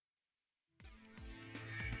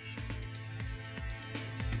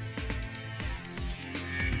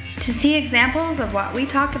To see examples of what we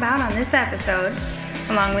talked about on this episode,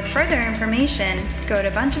 along with further information, go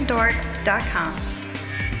to bunchofdorks.com.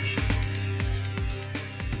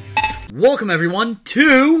 Welcome, everyone,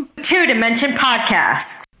 to Two Dimension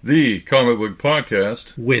Podcast, the comic book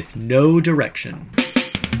podcast with no direction.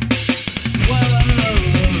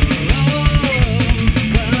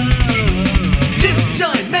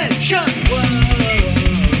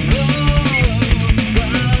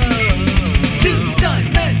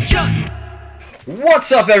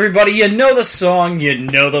 What's up, everybody? You know the song, you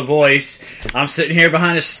know the voice. I'm sitting here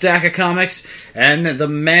behind a stack of comics, and the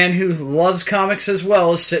man who loves comics as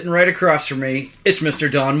well is sitting right across from me. It's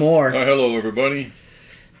Mr. Don Moore. Hello, everybody.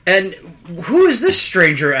 And who is this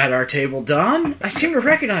stranger at our table, Don? I seem to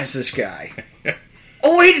recognize this guy.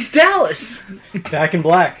 Oh, wait, it's Dallas! Back in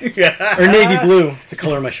black. Or navy blue. It's the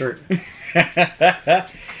color of my shirt.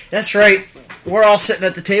 That's right. We're all sitting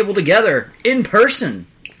at the table together, in person.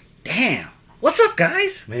 Damn. What's up,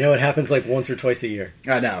 guys? I know it happens like once or twice a year.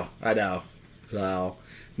 I know. So,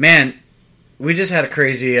 man, we just had a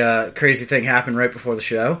crazy thing happen right before the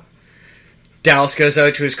show. Dallas goes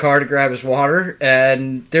out to his car to grab his water,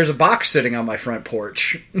 and there's a box sitting on my front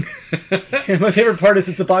porch. And my favorite part is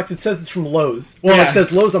it's a box that says it's from Lowe's. Well, Yeah. It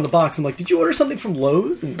says Lowe's on the box. I'm like, did you order something from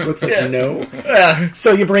Lowe's? And it looks like, Yeah. no. Yeah.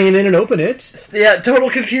 So you bring it in and open it. Yeah,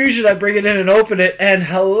 total confusion. I bring it in and open it, and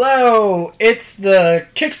hello, it's the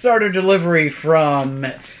Kickstarter delivery from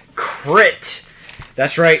Crit.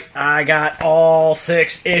 That's right, I got all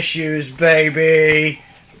 6 issues, baby,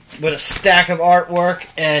 with a stack of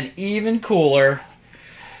artwork, and even cooler,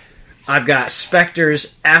 I've got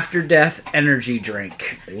Spectre's After Death Energy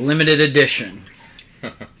Drink, limited edition.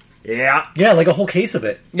 Yeah. Yeah, like a whole case of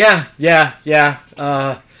it. Yeah.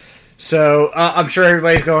 So I'm sure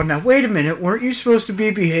everybody's going, now wait a minute, weren't you supposed to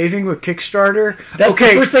be behaving with Kickstarter? That's the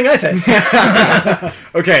first thing I said.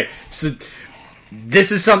 Okay, so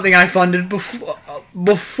this is something I funded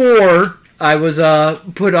before I was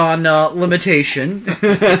put on limitation,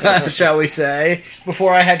 shall we say,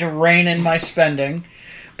 before I had to rein in my spending.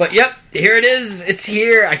 But yep, here it is. It's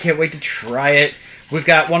here. I can't wait to try it. We've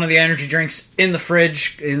got one of the energy drinks in the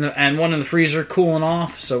fridge and one in the freezer cooling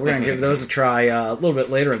off, so we're going to give those a try a little bit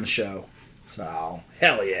later in the show. So,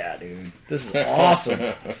 hell yeah, dude. This is awesome.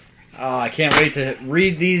 I can't wait to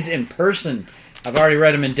read these in person. I've already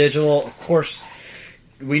read them in digital. Of course,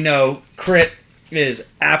 we know Crit is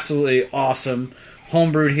absolutely awesome.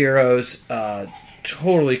 Homebrewed heroes,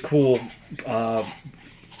 totally cool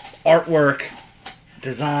artwork,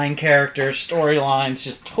 design, characters, storylines,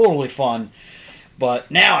 just totally fun.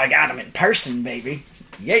 But now I got them in person, baby.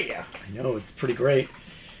 Yeah. I know, it's pretty great.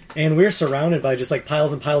 And we're surrounded by just like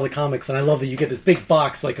piles and piles of comics, and I love that you get this big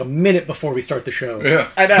box like a minute before we start the show. Yeah.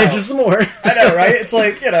 I know. And just some more. I know, right? It's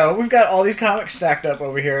like, we've got all these comics stacked up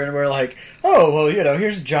over here, and we're like, oh, well,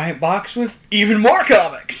 here's a giant box with even more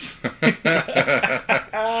comics.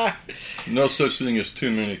 No such thing as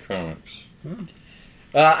too many comics.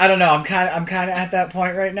 I don't know. I'm kind of at that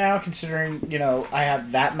point right now, considering I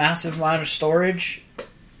have that massive amount of storage,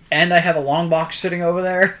 and I have a long box sitting over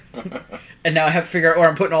there, and now I have to figure out where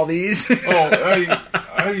I'm putting all these.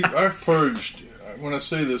 I've purged. When I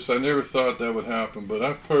say this, I never thought that would happen, but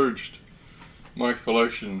I've purged my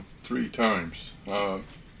collection 3 times.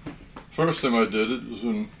 First time I did it was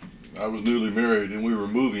when I was newly married, and we were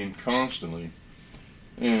moving constantly,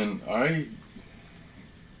 and I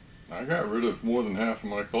got rid of more than half of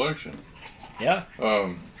my collection. Yeah.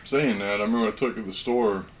 Saying that, I remember I took it to the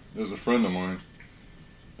store. There's a friend of mine,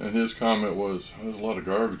 and his comment was, "There's a lot of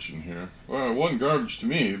garbage in here." Well, it wasn't garbage to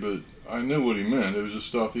me, but I knew what he meant. It was just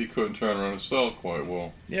stuff he couldn't turn around and sell quite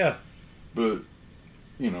well. Yeah. But,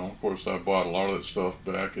 of course, I bought a lot of that stuff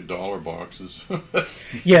back at dollar boxes.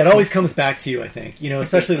 Yeah, it always comes back to you, I think.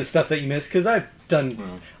 Especially the stuff that you miss, because I've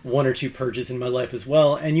done 1 or 2 purges in my life as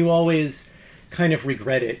well, and you always kind of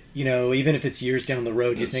regret it, even if it's years down the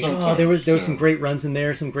road. You think, there was some great runs in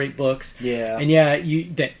there, some great books. Yeah.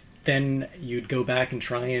 And then you'd go back and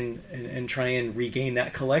try and regain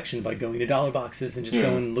that collection by going to dollar boxes and just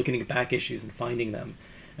going and looking at back issues and finding them.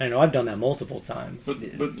 And I know I've done that multiple times.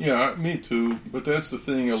 But yeah, me too. But that's the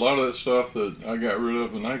thing. A lot of that stuff that I got rid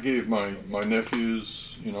of, and I gave my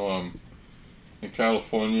nephews, in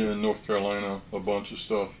California and North Carolina, a bunch of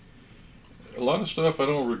stuff. A lot of stuff I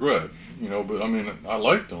don't regret, but I mean, I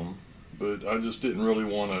liked them, but I just didn't really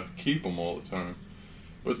want to keep them all the time.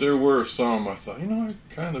 But there were some I thought, I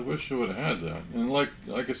kind of wish I would have had that. And like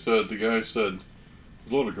I said, the guy said,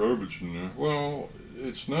 there's a lot of garbage in there. Well,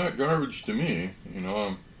 it's not garbage to me, I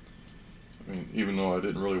mean, even though I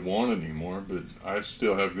didn't really want it anymore, but I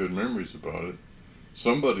still have good memories about it.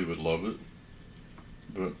 Somebody would love it,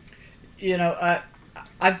 but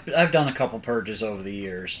I've done a couple purges over the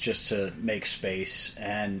years just to make space,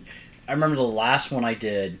 and I remember the last one I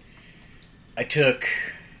did. I took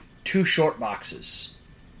 2 short boxes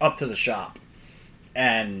up to the shop,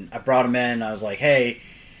 and I brought them in. I was like, "Hey,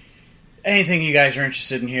 anything you guys are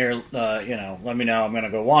interested in here, let me know. I'm going to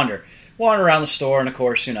go wander around the store, and of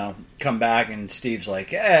course, come back." And Steve's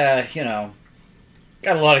like, "Yeah,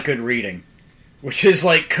 got a lot of good reading," which is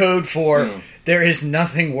like code for there is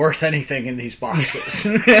nothing worth anything in these boxes.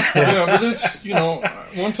 Yeah, but it's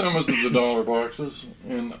one time I was at the dollar boxes,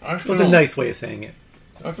 and it was a nice way of saying it.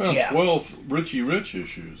 I found 12 Richie Rich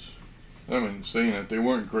issues. I mean, saying that they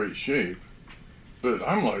weren't great shape, but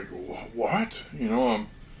I'm like, what?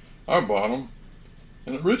 I bought them,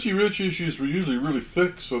 and the Richie Rich issues were usually really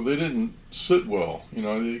thick, so they didn't sit well.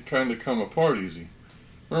 They kind of come apart easy.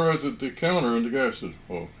 Remember, I was at the counter, and the guy said,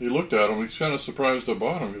 well, he looked at them, he's kind of surprised I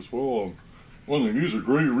bought them. He goes, well, one of these are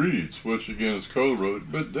great reads, which again is code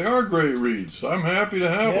red, but they are great reads. I'm happy to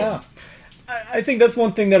have them. I think that's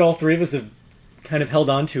one thing that all three of us have kind of held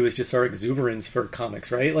on to is just our exuberance for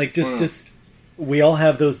comics, right? Like, just we all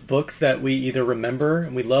have those books that we either remember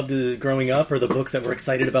and we loved growing up, or the books that we're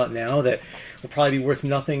excited about now that will probably be worth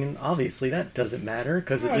nothing. And obviously, that doesn't matter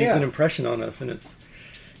because it leaves an impression on us, and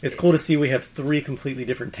it's cool to see we have 3 completely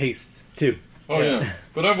different tastes too. Oh yeah,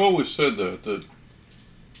 but I've always said that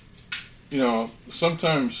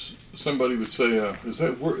sometimes somebody would say, "Is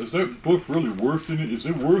that book really worth it? Is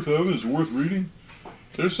it worth having? Is it worth reading?"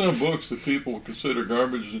 There's some books that people consider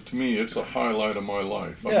garbage, and to me, it's a highlight of my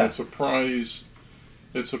life. I mean, it's a prize.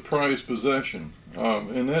 It's a prized possession,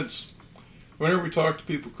 and that's whenever we talk to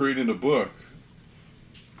people creating a book.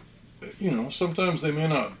 Sometimes they may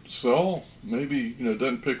not sell. Maybe it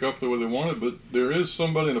doesn't pick up the way they want it, but there is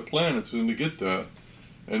somebody on the planet that's going to get that,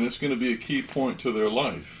 and it's going to be a key point to their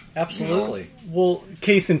life. Absolutely. Well,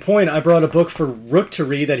 case in point, I brought a book for Rook to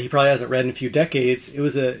read that he probably hasn't read in a few decades.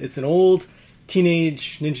 It's an old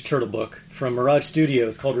Teenage Ninja Turtle book from Mirage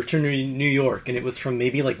Studios called Return to New York, and it was from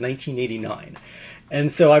maybe like 1989.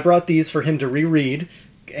 And so I brought these for him to reread,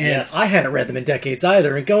 and I hadn't read them in decades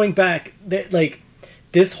either. And going back,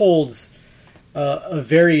 this holds a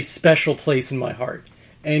very special place in my heart.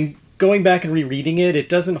 And going back and rereading it, it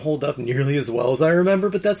doesn't hold up nearly as well as I remember,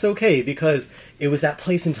 but that's okay because it was that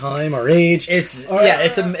place and time, our age. It's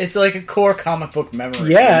like a core comic book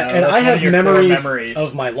memory. Yeah, and I have memories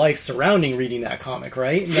of my life surrounding reading that comic,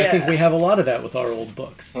 right? And I think we have a lot of that with our old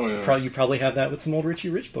books. Oh yeah, you probably have that with some old Richie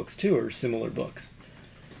Rich books too, or similar books.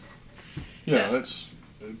 Yeah,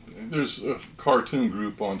 there's a cartoon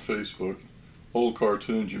group on Facebook, old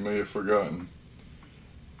cartoons you may have forgotten.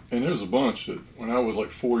 And there's a bunch that, when I was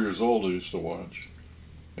like 4 years old, I used to watch.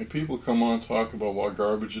 And people come on and talk about what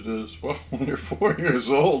garbage it is. Well, when you're 4 years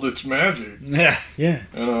old, it's magic. Yeah.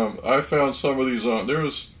 And I found some of these on.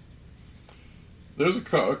 There's a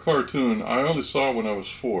cartoon I only saw when I was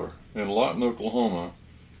 4 in Lawton, Oklahoma.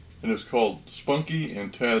 And it's called Spunky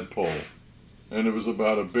and Tadpole. And it was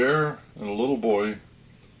about a bear and a little boy.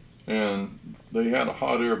 And they had a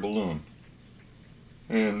hot air balloon.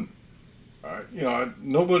 And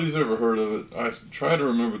nobody's ever heard of it. I try to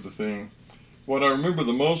remember the thing. What I remember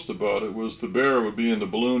the most about it was the bear would be in the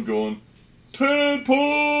balloon going,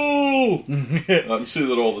 "Tadpole!" I'd see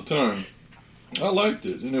that all the time. I liked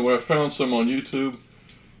it. Anyway, I found some on YouTube.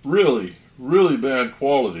 Really, really bad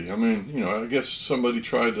quality. I mean, I guess somebody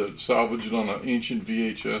tried to salvage it on an ancient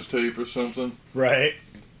VHS tape or something. Right.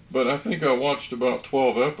 But I think I watched about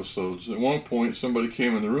 12 episodes. At one point, somebody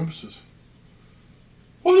came in the room and says,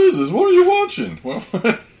 "What is this? What are you watching?" Well,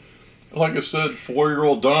 like I said,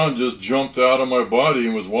 4-year-old Don just jumped out of my body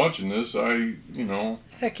and was watching this.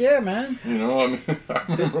 Heck yeah, man. I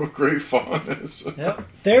remember with great fondness. Yep.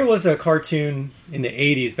 There was a cartoon in the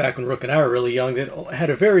 80s, back when Rook and I were really young, that had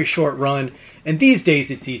a very short run. And these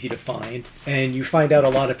days it's easy to find. And you find out a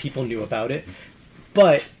lot of people knew about it.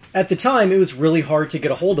 But at the time, it was really hard to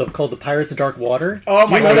get a hold of, called The Pirates of Dark Water. Oh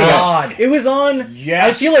my God. It was on,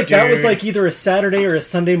 yes, I feel like that was like either a Saturday or a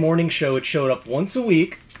Sunday morning show. It showed up once a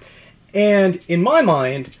week. And in my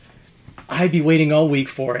mind, I'd be waiting all week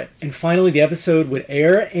for it. And finally the episode would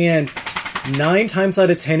air, and 9 times out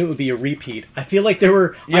of 10 it would be a repeat. I feel like there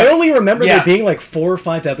were, I only remember there being like 4 or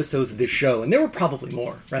 5 episodes of this show, and there were probably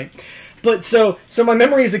more, right? But so my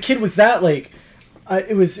memory as a kid was that, like,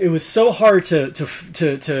 it was so hard to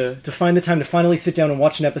find the time to finally sit down and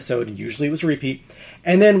watch an episode, and usually it was a repeat.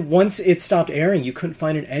 And then once it stopped airing, you couldn't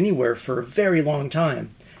find it anywhere for a very long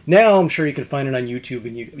time. Now I'm sure you can find it on YouTube,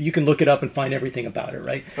 and you can look it up and find everything about it,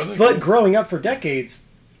 right? But growing up for decades,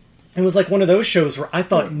 it was like one of those shows where I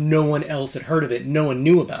thought no one else had heard of it, no one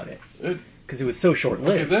knew about it. because it was so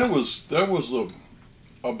short-lived. Okay, that was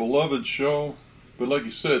a beloved show, but like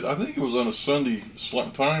you said, I think it was on a Sunday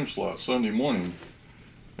time slot, Sunday morning.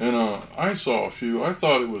 And I saw a few. I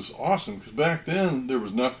thought it was awesome because back then there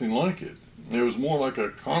was nothing like it. It was more like a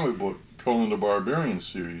comic book, Conan the Barbarian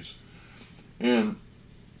series. And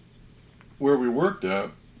where we worked at,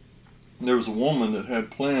 there was a woman that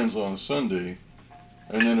had plans on a Sunday,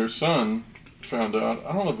 and then her son found out,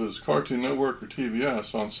 I don't know if it was Cartoon Network or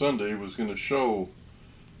TBS, on Sunday was going to show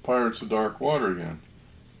Pirates of Dark Water again.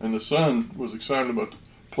 And the son was excited about the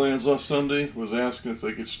plans on Sunday, was asking if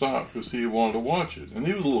they could stop because he wanted to watch it. And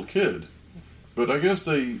he was a little kid. But I guess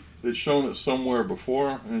they'd shown it somewhere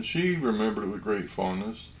before, and she remembered it with great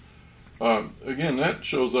fondness. Again, that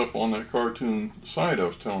shows up on that cartoon site I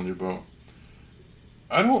was telling you about.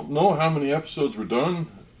 I don't know how many episodes were done.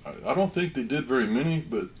 I don't think they did very many,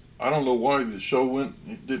 but I don't know why the show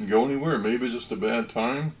it didn't go anywhere. Maybe it's just a bad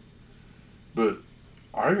time. But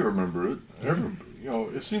I remember it.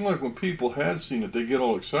 It seemed like when people had seen it, they get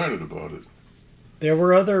all excited about it. There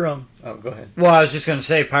were other... Oh, go ahead. Well, I was just going to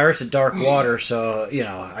say Pirates of Dark Water, so,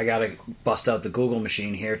 I got to bust out the Google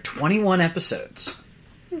machine here. 21 episodes.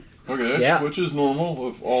 Okay, which is normal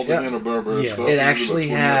of all the Hanna-Barbera stuff. It actually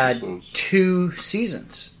had episodes. 2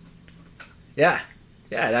 seasons. Yeah,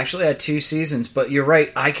 it actually had 2 seasons, but you're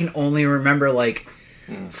right, I can only remember,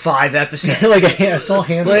 5 episodes. A small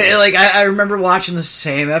handful. I remember watching the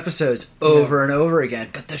same episodes over and over again,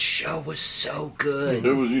 but the show was so good.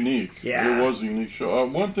 It was unique. Yeah. It was a unique show.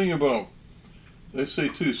 One thing about, they say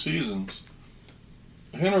 2 seasons,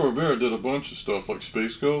 Hanna-Barbera did a bunch of stuff like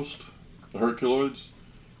Space Ghost, the Herculoids,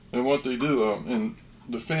 and what they do, in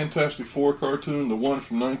the Fantastic Four cartoon, the one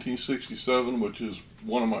from 1967, which is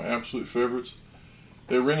one of my absolute favorites,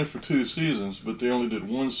 they ran it for 2 seasons, but they only did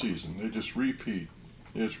 1 season. They just repeat.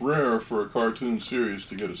 It's rare for a cartoon series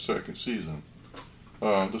to get a second season.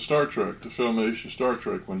 The Star Trek, the Filmation Star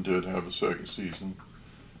Trek one did have a second season.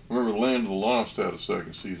 Remember, Land of the Lost had a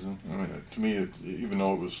second season. I mean, to me, even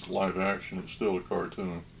though it was live action, it's still a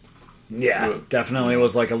cartoon. Yeah, definitely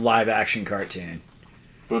was like a live action cartoon.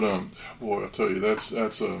 But boy, I'll tell you, that's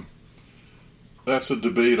a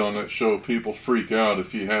debate on that show. People freak out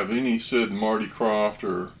if you have any Sid and Marty Krofft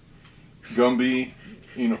or Gumby.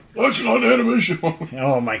 That's not animation.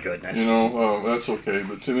 Oh my goodness. That's okay.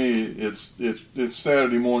 But to me, it's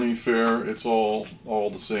Saturday morning fare. It's all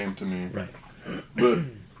the same to me. Right. But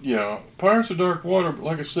yeah, Pirates of Dark Water,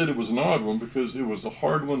 like I said, it was an odd one because it was a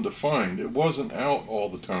hard one to find. It wasn't out all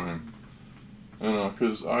the time.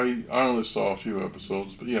 Because I only saw a few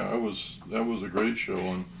episodes, but yeah, that was a great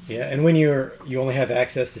show. And when you only have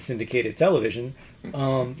access to syndicated television,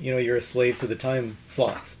 you're a slave to the time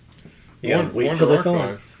slots. Wait till it's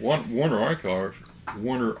on. Warner Archive.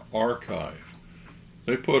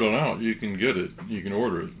 They put it out. You can get it. You can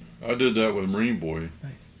order it. I did that with Marine Boy.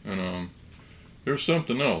 Nice. And there's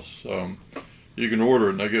something else. You can order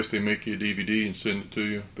it, and I guess they make you a DVD and send it to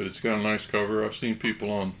you. But it's got a nice cover. I've seen people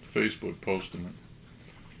on Facebook posting it.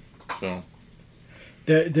 So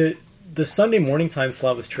the Sunday morning time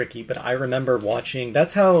slot was tricky, but I remember watching.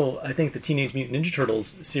 That's how I think the Teenage Mutant Ninja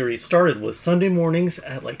Turtles series started. Was Sunday mornings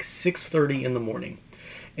at 6:30 in the morning,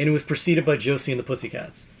 and it was preceded by Josie and the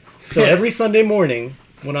Pussycats. So every Sunday morning,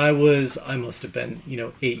 when I must have been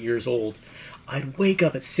 8 years old, I'd wake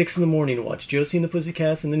up at 6 in the morning to watch Josie and the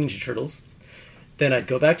Pussycats and the Ninja Turtles. Then I'd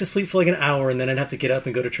go back to sleep for an hour, and then I'd have to get up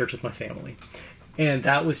and go to church with my family. And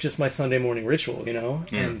that was just my Sunday morning ritual,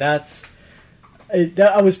 And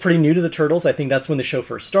I was pretty new to the Turtles. I think that's when the show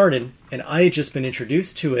first started. And I had just been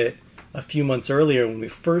introduced to it a few months earlier when we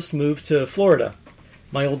first moved to Florida.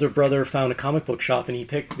 My older brother found a comic book shop, and he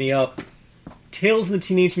picked me up Tales of the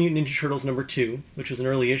Teenage Mutant Ninja Turtles #2, which was an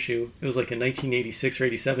early issue. It was like a 1986 or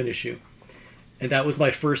 87 issue. And that was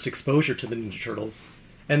my first exposure to the Ninja Turtles.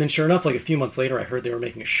 And then sure enough, a few months later, I heard they were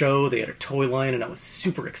making a show. They had a toy line, and I was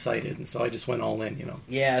super excited. And so I just went all in,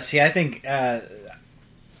 Yeah, see, I think I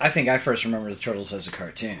first remember the Turtles as a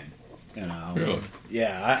cartoon. Really?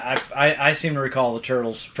 Yeah, I seem to recall the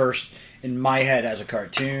Turtles first in my head as a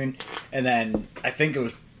cartoon, and then I think it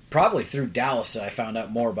was probably through Dallas that I found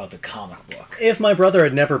out more about the comic book. If my brother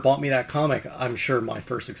had never bought me that comic, I'm sure my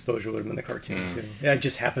first exposure would have been the cartoon, too. Yeah, I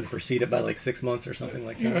just happened to precede it by 6 months or something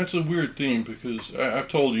like that. Yeah, that's a weird thing, because I've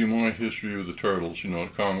told you my history with the Turtles, the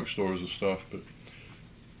comic stores and stuff, but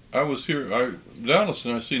I was here, Dallas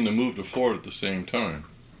and I seen them move to Florida at the same time,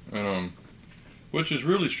 and which is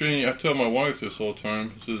really strange. I tell my wife this all the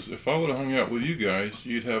time. I says, if I would have hung out with you guys,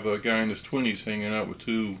 you'd have a guy in his 20s hanging out with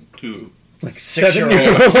two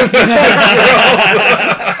 6-year-olds.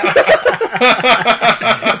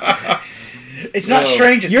 It's not No.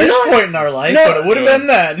 strange at You're this not- point in our life, No. but it would have No. been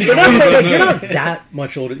then. You're not that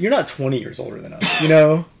much older. You're not 20 years older than us, you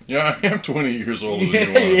know? Yeah, I am 20 years older Yeah,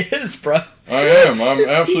 than you are. he is, bro. I am. I'm 15,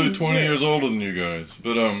 absolutely 20 yeah. years older than you guys.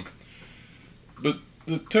 But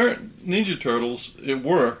the Ninja Turtles, it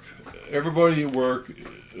worked. Everybody at work,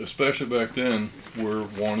 especially back then, were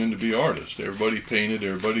wanting to be artists. Everybody painted.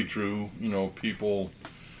 Everybody drew. You know, people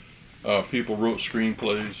wrote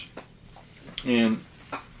screenplays. And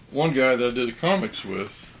one guy that I did the comics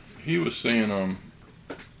with, he was saying,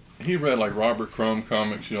 he read like Robert Crumb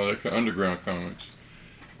comics, you know, that kind of underground comics.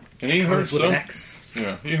 And he heard Comics with an some. X.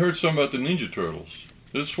 Yeah, he heard something about the Ninja Turtles.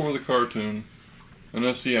 This is for the cartoon, and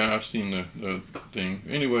that's I've seen the thing.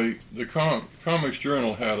 Anyway, the Comics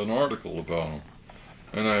Journal had an article about them,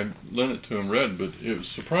 and I lent it to him, read. But it was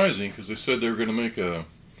surprising because they said they were going to make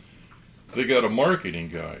they got a marketing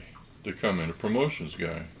guy to come in, a promotions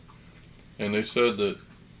guy, and they said that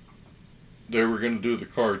they were going to do the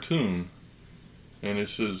cartoon. And it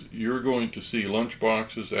says, you're going to see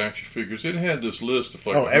lunchboxes, action figures. It had this list of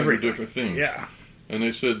like 100 everything. different things. Yeah. And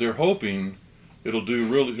they said they're hoping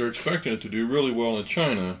they're expecting it to do really well in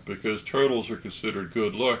China because turtles are considered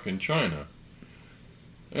good luck in China.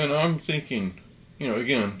 And I'm thinking, you know,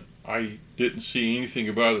 again, I didn't see anything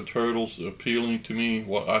about the turtles appealing to me.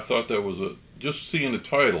 Well, I thought that was just seeing the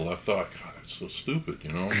title, I thought, God, that's so stupid,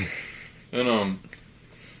 you know? And,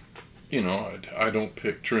 you know, I don't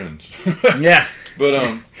pick trends. Yeah.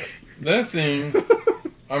 But that thing,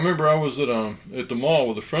 I remember I was at the mall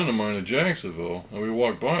with a friend of mine in Jacksonville, and we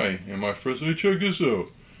walked by, and my friend said, "Hey, check this out."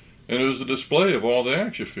 And it was a display of all the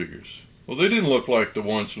action figures. Well, they didn't look like the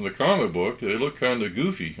ones from the comic book. They looked kind of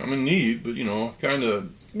goofy. I mean, neat, but, you know, kind of...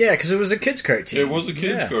 Yeah, because it was a kid's cartoon. It was a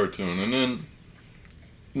kid's Yeah. cartoon. And then,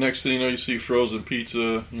 next thing you know, you see frozen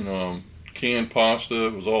pizza, you know, canned pasta.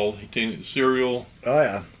 It was all cereal. Oh,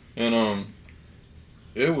 yeah. And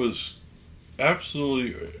it was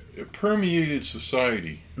absolutely, it permeated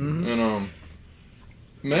society. And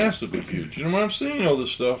massively huge. You know, when I'm seeing all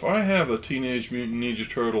this stuff, I have a Teenage Mutant Ninja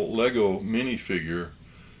Turtle Lego minifigure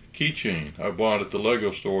keychain I bought at the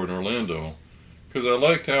Lego store in Orlando because I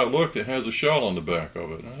liked how it looked. It has a shell on the back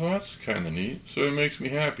of it. I thought, that's kind of neat. So it makes me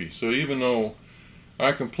happy. So even though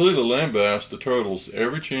I completely lambast the Turtles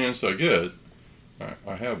every chance I get,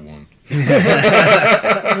 I have one.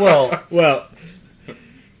 Well,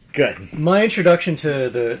 Good. my introduction to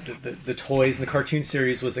the toys and the cartoon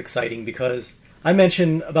series was exciting because I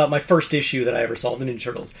mentioned about my first issue that I ever saw of the Ninja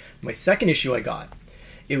Turtles. My second issue I got,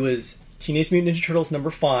 it was Teenage Mutant Ninja Turtles number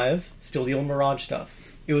 5, still the old Mirage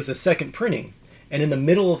stuff. It was a second printing, and in the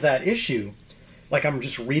middle of that issue, like I'm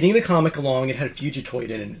just reading the comic along, it had a Fugitoid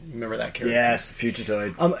in it. Remember that character? Yes,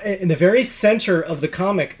 Fugitoid. In the very center of the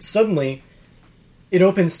comic, suddenly it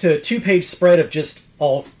opens to a 2-page spread of just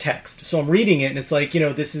all text. So I'm reading it, and it's like, you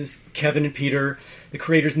know, this is Kevin and Peter, the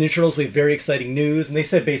creators of Ninja Turtles. We have very exciting news, and they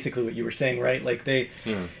said basically what you were saying, right? Like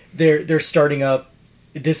they're starting up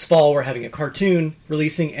this fall. We're having a cartoon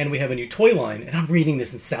releasing, and we have a new toy line. And I'm reading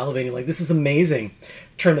this and salivating, like, this is amazing.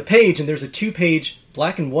 Turn the page, and there's a 2-page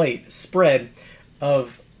black and white spread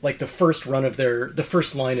of like the first run of the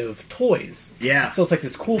first line of toys. Yeah. So it's like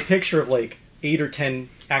this cool picture of like 8 or 10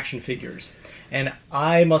 action figures. And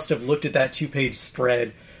I must have looked at that 2-page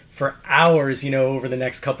spread for hours, you know, over the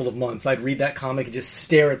next couple of months. I'd read that comic and just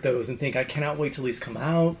stare at those and think, I cannot wait till these come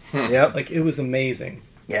out. Yep. Like, it was amazing.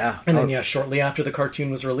 Yeah. And then, shortly after the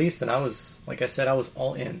cartoon was released, and I was, like I said, I was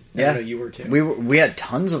all in. Yeah. I know you were too. We had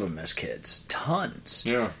tons of them as kids. Tons.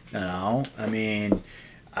 Yeah. You know? I mean,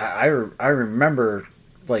 I remember,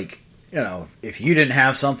 like, you know, if you didn't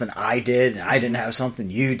have something, I did, and I didn't have something,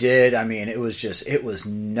 you did. I mean, it was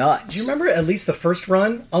nuts. Do you remember at least the first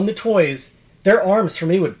run on the toys? Their arms, for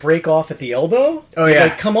me, would break off at the elbow. Oh, They'd, yeah.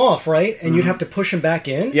 like, come off, right? And you'd have to push them back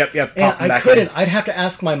in. Yep, And pop them I back couldn't. in. I'd have to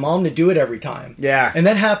ask my mom to do it every time. Yeah. And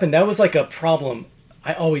that happened. That was like a problem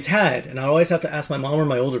I always had. And I always have to ask my mom or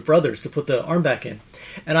my older brothers to put the arm back in.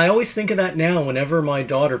 And I always think of that now whenever my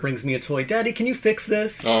daughter brings me a toy. Daddy, can you fix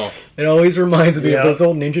this? Oh. It always reminds me Yeah. of those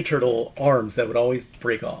old Ninja Turtle arms that would always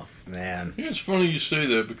break off. Man. Yeah, it's funny you say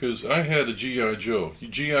that because I had a G.I. Joe.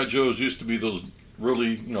 G.I. Joes used to be those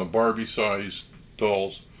really, Barbie-sized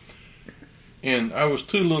dolls. And I was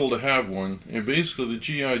too little to have one. And basically the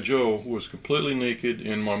G.I. Joe was completely naked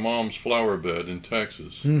in my mom's flower bed in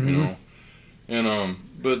Texas, you know. And,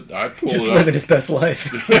 but I pulled Just it out. living his best life.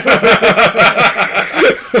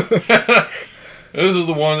 This is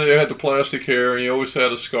the one that had the plastic hair and he always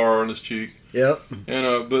had a scar on his cheek. Yep.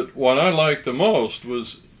 And but what I liked the most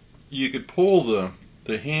was you could pull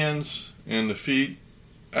the hands and the feet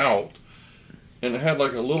out, and it had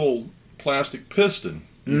like a little plastic piston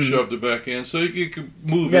You shoved it back in so you could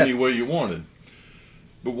move any way you wanted.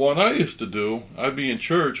 But what I used to do, I'd be in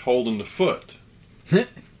church holding the foot. And,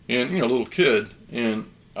 a little kid,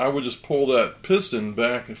 and I would just pull that piston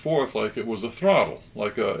back and forth like it was a throttle,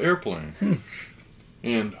 like an airplane.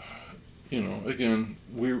 And, again,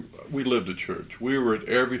 we lived at church. We were at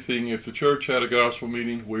everything. If the church had a gospel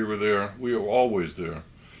meeting, we were there. We were always there.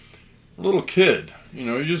 A little kid,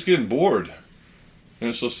 you're just getting bored.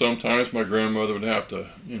 And so sometimes my grandmother would have to,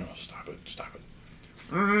 stop it.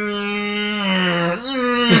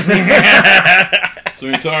 So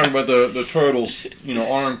you're talking about the turtle's,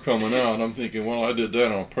 arm coming out. I'm thinking, well, I did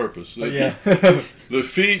that on purpose. The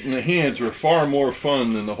feet and the hands were far more fun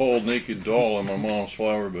than the whole naked doll on my mom's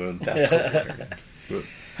flower bed. That's hilarious. But,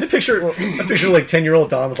 I picture like 10-year-old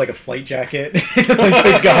Don with like a flight jacket, like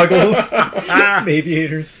big goggles, some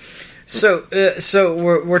aviators. So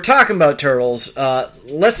we're talking about turtles.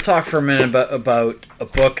 Let's talk for a minute about a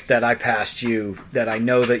book that I passed you that I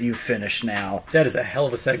know that you finished now. That is a hell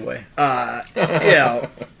of a segue.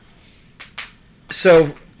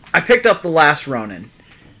 So I picked up The Last Ronin,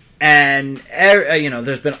 and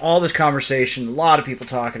there's been all this conversation, a lot of people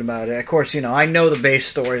talking about it. Of course, I know the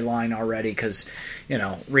base storyline already because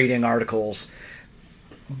reading articles.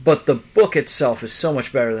 But the book itself is so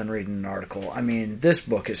much better than reading an article. I mean, this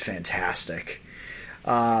book is fantastic.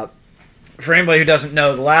 For anybody who doesn't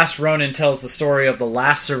know, The Last Ronin tells the story of the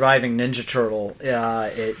last surviving Ninja Turtle.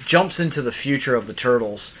 It jumps into the future of the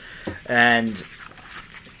Turtles. And,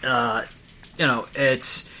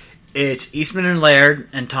 it's Eastman and Laird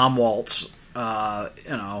and Tom Waltz.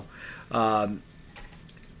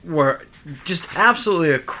 Were just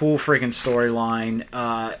absolutely a cool freaking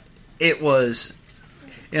storyline. It was...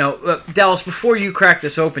 Dallas, before you cracked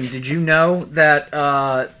this open, did you know that...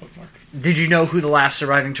 did you know who the last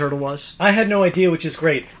surviving turtle was? I had no idea, which is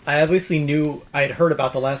great. I obviously knew... I had heard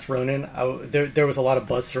about The Last Ronin. There was a lot of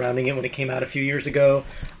buzz surrounding it when it came out a few years ago.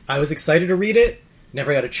 I was excited to read it.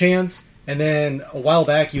 Never got a chance. And then a while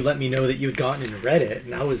back, you let me know that you had gotten and read it.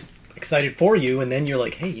 And I was excited for you. And then you're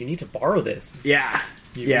like, hey, you need to borrow this. Yeah.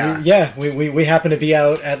 We happened to be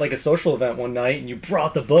out at like a social event one night, and you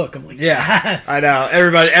brought the book. I'm like, yes! I know.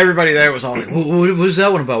 Everybody there was all like, what was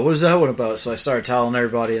that one about? What was that one about? So I started telling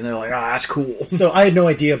everybody, and they're like, that's cool. So I had no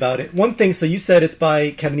idea about it. One thing, so you said it's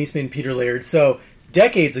by Kevin Eastman and Peter Laird. So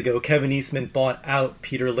decades ago, Kevin Eastman bought out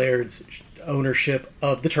Peter Laird's ownership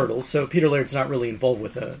of the Turtles. So Peter Laird's not really involved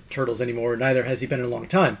with the Turtles anymore, neither has he been in a long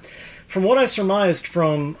time. From what I surmised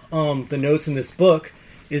from the notes in this book,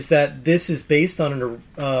 is that this is based on an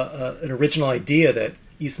original idea that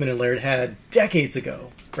Eastman and Laird had decades ago,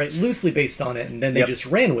 right? Loosely based on it, and then they just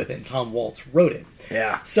ran with it, and Tom Waltz wrote it.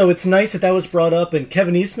 Yeah. So it's nice that was brought up, and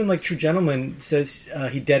Kevin Eastman, like true gentleman, says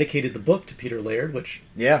he dedicated the book to Peter Laird, which,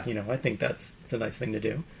 I think it's a nice thing to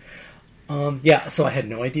do. So I had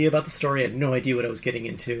no idea about the story, I had no idea what I was getting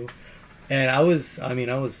into, and I was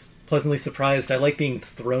pleasantly surprised. I like being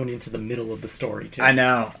thrown into the middle of the story too. I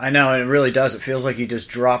know, and it really does. It feels like you just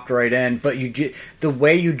dropped right in. But the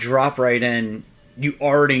way you drop right in, you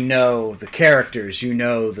already know the characters, you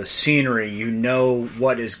know the scenery, you know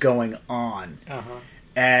what is going on,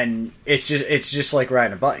 and it's just like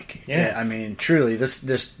riding a bike. Yeah, I mean, truly,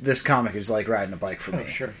 this comic is like riding a bike for me.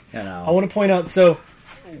 Sure. I want to point out. So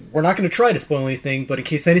we're not going to try to spoil anything, but in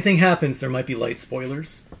case anything happens, there might be light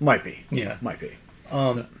spoilers. Might be. Yeah, might be.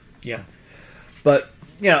 Yeah. But,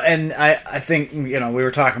 and I think, we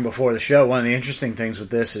were talking before the show, one of the interesting things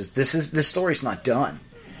with this story's not done.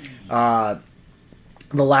 The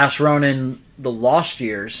Last Ronin, The Lost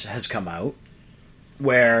Years has come out,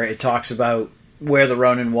 where it talks about where the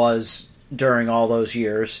Ronin was during all those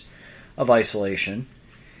years of isolation.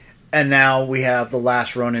 And now we have The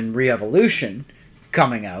Last Ronin Re-Evolution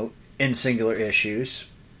coming out in singular issues,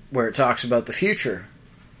 where it talks about the future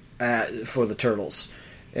for the Turtles.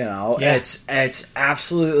 It's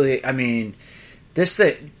absolutely. I mean, this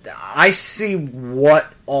thing. I see what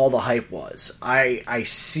all the hype was. I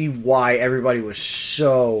see why everybody was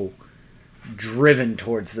so driven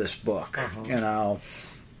towards this book.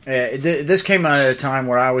 This came out at a time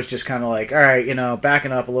where I was just kind of like, all right,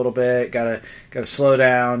 backing up a little bit. Gotta slow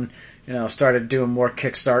down. Started doing more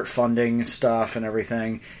Kickstart funding stuff and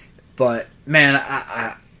everything. But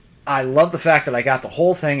man, I love the fact that I got the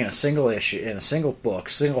whole thing in a single issue, in a single book,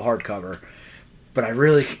 single hardcover. But I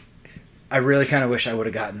really kind of wish I would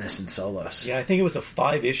have gotten this in solos. Yeah, I think it was a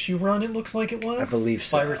 5-issue run. It looks like it was. I believe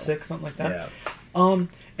so. 5 or 6, something like that. Yeah.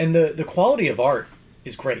 And the quality of art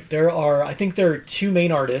is great. I think there are 2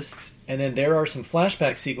 main artists, and then there are some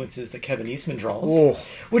flashback sequences that Kevin Eastman draws,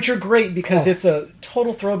 which are great because it's a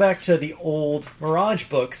total throwback to the old Mirage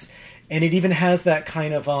books. and it even has that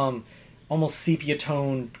kind of almost sepia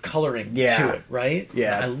tone coloring Yeah. to it, right?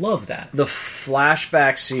 Yeah. I love that. The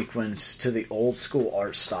flashback sequence to the old school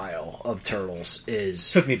art style of Turtles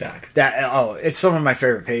is Took me back. it's some of my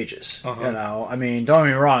favorite pages. Uh-huh. You know, I mean, don't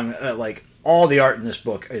get me wrong, like all the art in this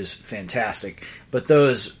book is fantastic, but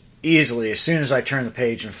those easily, as soon as I turned the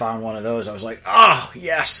page and found one of those, I was like, oh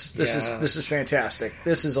yes, this is fantastic.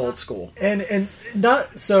 This is old school. And not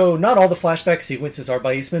all the flashback sequences are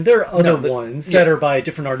by Eastman. There are other ones that are by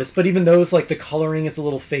different artists, but even those, like the coloring is a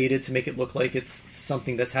little faded to make it look like it's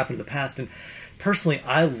something that's happened in the past. And personally,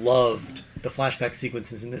 I loved the flashback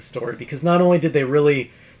sequences in this story because not only did they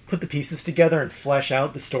really put the pieces together and flesh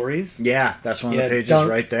out the stories. Yeah, that's one of the pages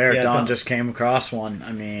right there. Don just came across one.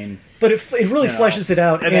 I mean, but it really fleshes it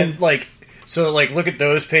out. And then, look at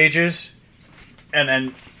those pages, and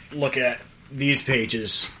then look at these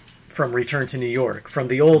pages from Return to New York, from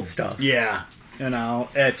the old stuff. Yeah, you know,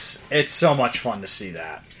 it's so much fun to see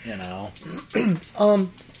that. You know,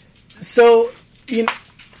 so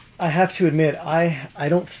I have to admit, I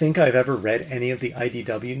don't think I've ever read any of the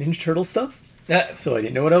IDW Ninja Turtle stuff. So I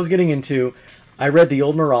didn't know what I was getting into. I read the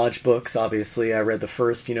old Mirage books, obviously. I read the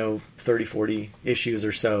first, 30, 40 issues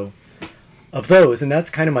or so of those, and that's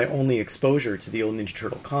kind of my only exposure to the old Ninja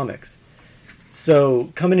Turtle comics.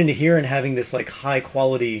 So coming into here and having this like high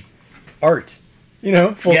quality art,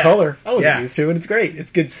 full color, I wasn't used to, and it's great.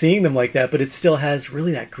 It's good seeing them like that, but it still has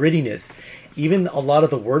really that grittiness. Even a lot of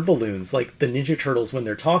the word balloons, like the Ninja Turtles when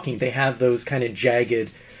they're talking, they have those kind of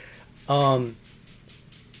jagged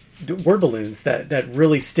word balloons that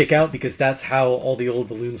really stick out because that's how all the old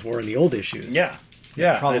balloons were in the old issues.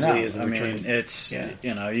 Yeah, probably is. I mean, it's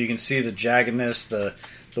you can see the jaggedness,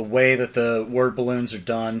 the way that the word balloons are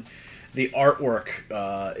done, the artwork.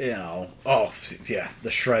 The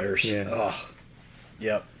shredders. Yeah.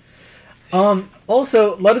 Yep.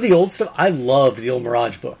 Also, a lot of the old stuff. I loved the old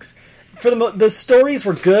Mirage books. For the stories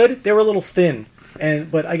were good. They were a little thin,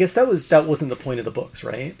 but I guess that wasn't the point of the books,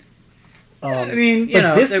 right? I mean,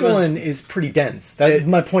 this one is pretty dense.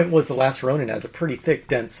 My point was The Last Ronin has a pretty thick,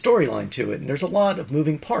 dense storyline to it, and there's a lot of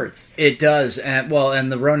moving parts. It does, and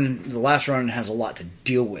The Last Ronin has a lot to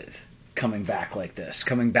deal with coming back like this,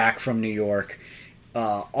 coming back from New York.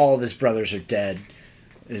 All of his brothers are dead.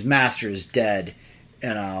 His master is dead,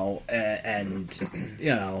 and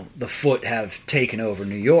the Foot have taken over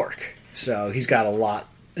New York. So he's got a lot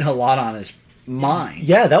on his mind.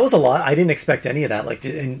 Yeah, that was a lot. I didn't expect any of that.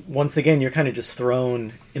 And once again, you're kind of just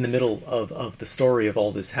thrown in the middle of the story of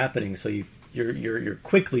all this happening. So you're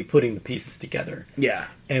quickly putting the pieces together. Yeah,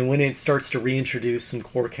 and when it starts to reintroduce some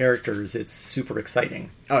core characters, it's super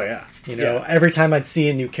exciting. Oh yeah, every time I'd see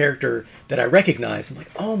a new character that I recognize, I'm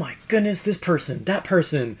like, oh my goodness, this person, that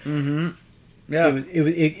person. Mm-hmm. Yeah,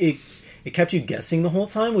 it kept you guessing the whole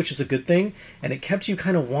time, which is a good thing, and it kept you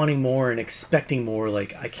kind of wanting more and expecting more.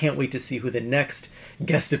 Like, I can't wait to see who the next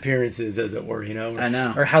guest appearance is, as it were, I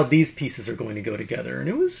know. Or how these pieces are going to go together. And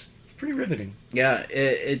it was pretty riveting. Yeah,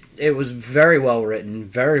 it was very well written,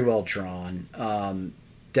 very well drawn.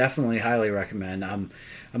 Definitely highly recommend. I'm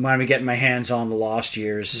going to be getting my hands on The Lost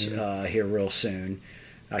Years here real soon.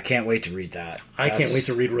 I can't wait to read that. I can't wait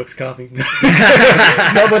to read Rook's copy.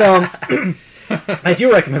 No, but I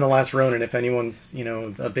do recommend The Last Ronin if anyone's,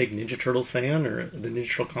 a big Ninja Turtles fan or the Ninja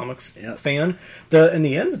Turtle comics fan. In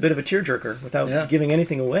the end's a bit of a tearjerker without giving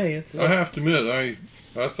anything away. I have to admit, I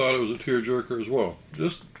thought it was a tearjerker as well.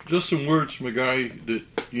 Just some words from a guy that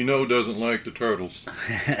doesn't like the Turtles.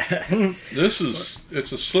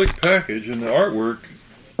 It's a slick package, and the artwork,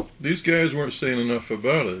 these guys weren't saying enough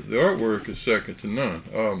about it. The artwork is second to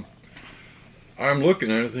none. I'm looking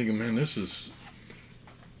at it thinking, man, this is...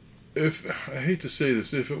 I hate to say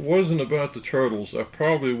this, if it wasn't about the Turtles, I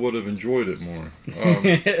probably would have enjoyed it more. But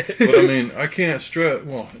I mean, I can't stress.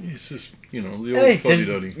 Well, it's just the old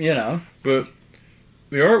fuddy-duddy. But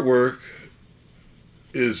the artwork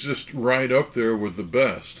is just right up there with the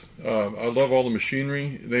best. I love all the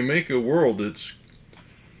machinery. They make a world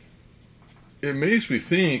it makes me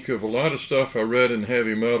think of a lot of stuff I read in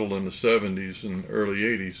heavy metal in the 70s and early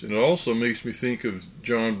 80s. And it also makes me think of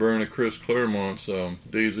John Byrne and Chris Claremont's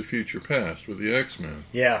Days of Future Past with the X-Men.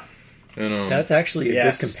 Yeah. And that's actually a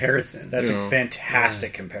good comparison. That's a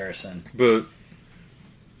fantastic comparison. But,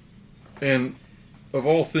 and of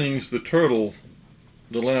all things, the turtle,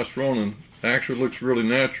 The Last Ronin, actually looks really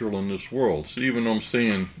natural in this world. So even though I'm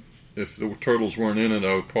saying if the turtles weren't in it,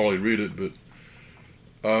 I would probably read it. But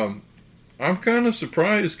I'm kind of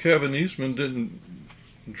surprised Kevin Eastman didn't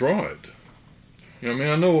draw it.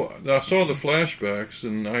 I know I saw the flashbacks,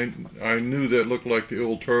 and I knew that looked like the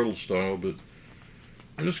old Turtle style, but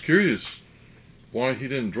I'm just curious. why he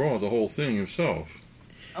didn't draw the whole thing himself.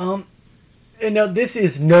 And now this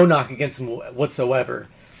is no knock against him whatsoever.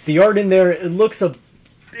 The art in there, it looks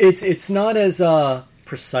it's not as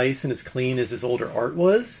precise and as clean as his older art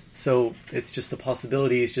was. So it's just the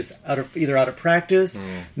possibility he's just either out of practice.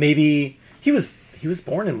 Maybe he was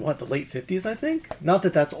born in the late 50s, I think. Not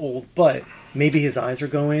that that's old, but maybe his eyes are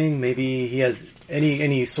going. Maybe he has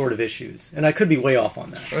any sort of issues, and I could be way off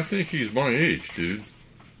on that. I think he's my age, dude.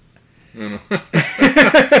 You know.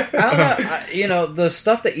 I don't know. The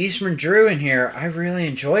stuff that Eastman drew in here, I really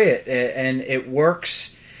enjoy it, and it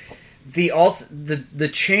works. The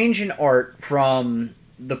change in art from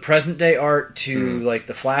the present day art to like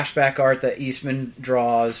the flashback art that Eastman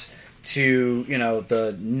draws to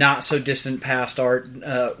the not so distant past art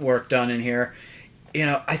work done in here.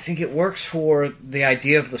 I think it works for the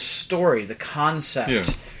idea of the story, the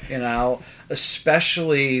concept. Yeah.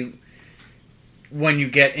 Especially when you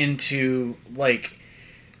get into like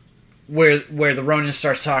where the Ronin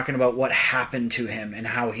starts talking about what happened to him and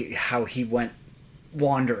how he went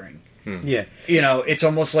wandering. Yeah. It's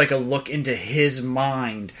almost like a look into his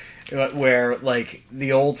mind, where like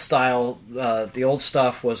the old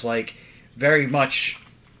stuff was like very much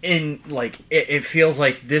in like it feels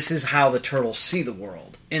like this is how the turtles see the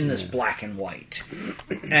world in this black and white,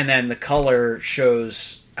 and then the color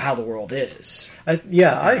shows how the world is. I think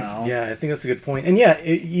that's a good point. And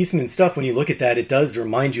Eastman's stuff, when you look at that, it does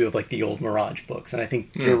remind you of like the old Mirage books. And I think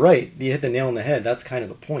you're right. You hit the nail on the head. That's kind of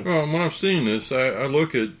the point. Well, when I'm seeing this, I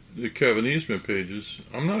look at the Kevin Eastman pages.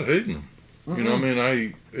 I'm not hating them. No,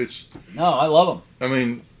 I love them. I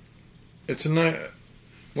mean, it's a nice.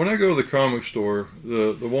 When I go to the comic store,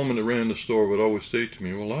 the woman that ran the store would always say to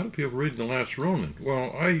me, "Well, a lot of people reading The Last Ronin."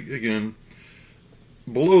 Well,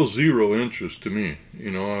 below zero interest to me,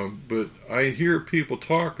 but I hear people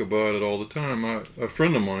talk about it all the time. A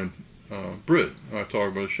friend of mine, Britt, I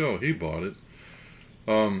talk about a show, he bought it.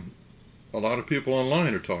 A lot of people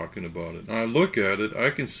online are talking about it. And I look at it,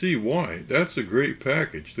 I can see why. That's a great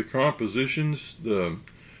package. The compositions,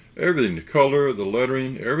 everything, the color, the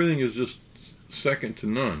lettering, everything is just second to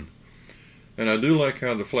none. And I do like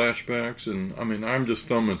how the flashbacks, and I mean, I'm just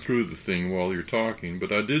thumbing through the thing while you're talking,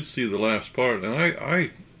 but I did see the last part,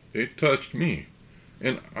 and it touched me.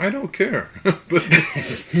 And I don't care, but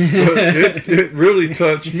it really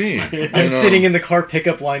touched me. I'm sitting in the car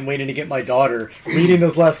pickup line waiting to get my daughter, reading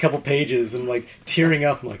those last couple pages and like tearing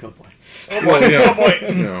up. I'm like, oh boy. Well, yeah, oh boy.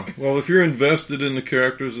 Yeah. Well, if you're invested in the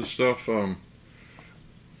characters and stuff,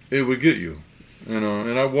 it would get you. And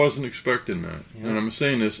I wasn't expecting that. Yeah. And I'm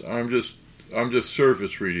saying this, I'm just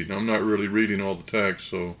surface reading. I'm not really reading all the text,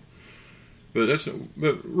 so. But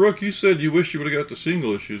Rook, you said you wish you would have got the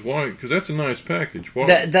single issues. Why? Because that's a nice package.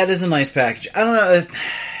 Why? That is a nice package. I don't know.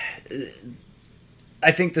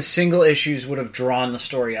 I think the single issues would have drawn the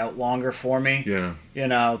story out longer for me. Yeah.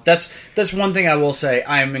 That's one thing I will say.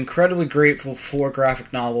 I am incredibly grateful for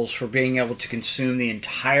graphic novels for being able to consume the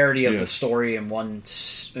entirety of the story in one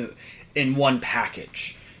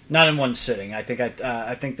package. Not in one sitting. I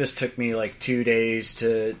think this took me like 2 days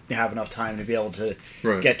to have enough time to be able to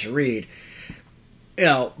get to read.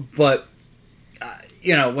 But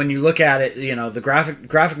when you look at it, the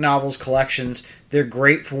graphic novels collections, they're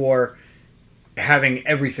great for having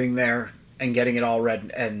everything there and getting it all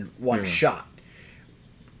read in one shot.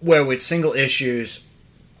 Where with single issues,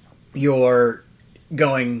 you're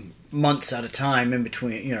going months at a time in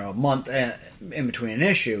between, a month in between an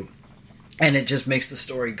issue. And it just makes the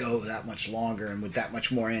story go that much longer and with that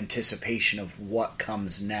much more anticipation of what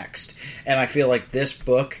comes next. And I feel like this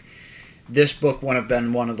book would have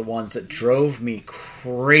been one of the ones that drove me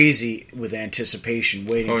crazy with anticipation,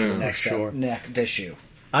 waiting for the next issue.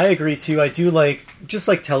 I agree too. I do just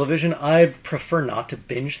like television, I prefer not to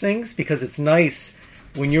binge things because it's nice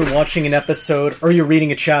when you're watching an episode or you're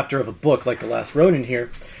reading a chapter of a book like The Last Ronin here,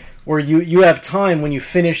 where you have time when you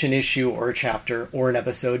finish an issue or a chapter or an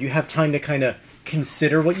episode, you have time to kind of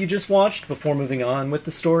consider what you just watched before moving on with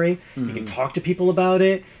the story. Mm-hmm. You can talk to people about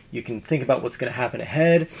it. You can think about what's going to happen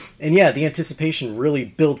ahead. And the anticipation really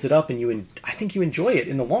builds it up, and I think you enjoy it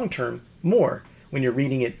in the long term more when you're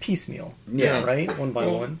reading it piecemeal. Yeah. Right? One by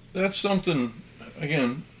one. That's something,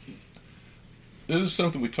 again, this is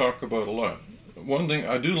something we talk about a lot. One thing,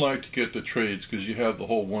 I do like to get the trades because you have the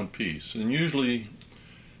whole one piece. And usually,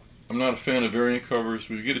 I'm not a fan of variant covers.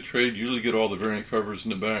 When you get a trade, you usually get all the variant covers in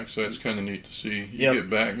the back, so that's kind of neat to see. You get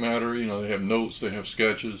back matter, they have notes, they have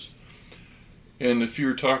sketches. And if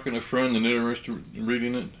you're talking to a friend and interested in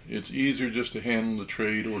reading it, it's easier just to handle the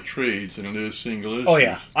trade or trades than it is single issues. Oh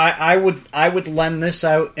yeah, I would lend this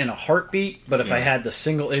out in a heartbeat. But if I had the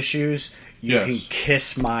single issues, you Yes. can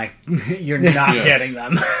kiss my... You're not Yeah. getting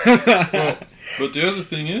them. Well, but the other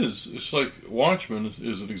thing is, it's like Watchmen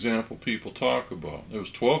is an example people talk about. There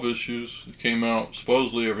was 12 issues. It came out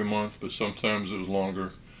supposedly every month, but sometimes it was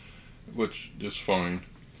longer, which is fine.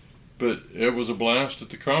 But it was a blast at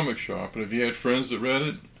the comic shop, and if you had friends that read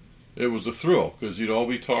it, it was a thrill, because you'd all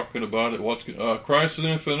be talking about it. Crisis on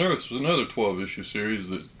Infinite Earths was another 12-issue series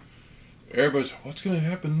that everybody's, what's going to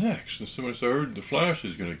happen next? And somebody said, I heard the Flash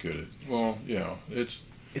is going to get it. Well, yeah,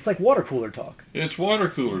 It's like water cooler talk. it's water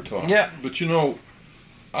cooler talk. Yeah. But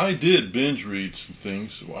I did binge read some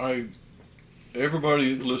things.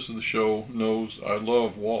 Everybody that listens to the show knows I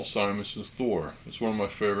love Walt Simonson's Thor. It's one of my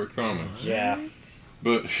favorite comics. Yeah.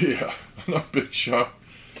 But yeah, I'm not a big shot.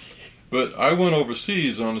 But I went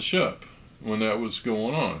overseas on the ship when that was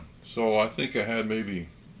going on. So I think I had maybe,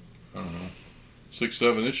 6,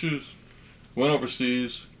 7 issues. Went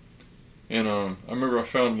overseas. And I remember I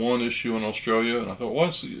found one issue in Australia, and I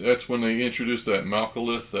thought, that's when they introduced that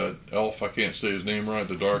Malkalith, that elf, I can't say his name right,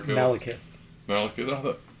 the dark elf. Malekith. I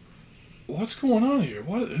thought, what's going on here?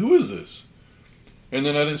 Who is this? And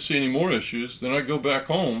then I didn't see any more issues. Then I go back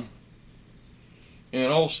home,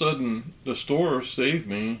 and all of a sudden, the store saved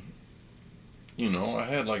me. I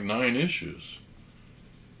had like 9 issues,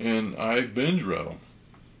 and I binge read them.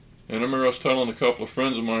 And I remember I was telling a couple of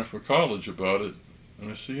friends of mine from college about it. And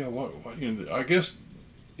I said, yeah, what I guess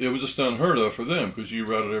it was just unheard of for them because you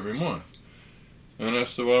read it every month. And I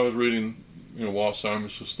said, well, I was reading, Walt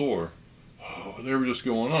Simonson's Thor. Oh, they were just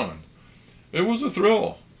going on. It was a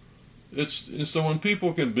thrill. So when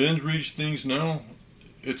people can binge read things now,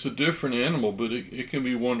 it's a different animal, but it can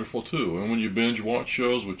be wonderful too. And when you binge watch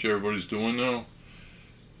shows, which everybody's doing now,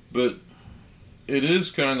 but it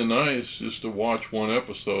is kind of nice just to watch one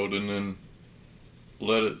episode and then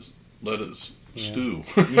let it stew.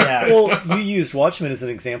 Yeah. Well, you used Watchmen as an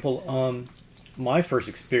example. My first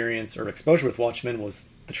experience or exposure with Watchmen was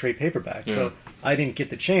the trade paperback. Yeah. So I didn't get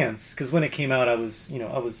the chance because when it came out, I was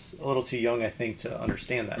a little too young, I think, to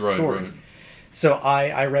understand that story. Right. So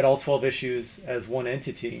I read all 12 issues as one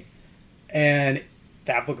entity, and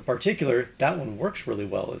that book in particular, that one works really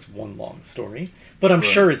well as one long story. But I'm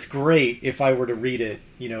sure it's great if I were to read it,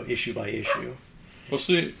 issue by issue. Well,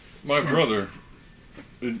 see, my brother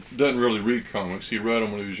doesn't really read comics. He read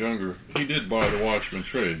them when he was younger. He did buy the Watchmen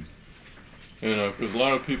trade, and because a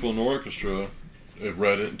lot of people in the orchestra have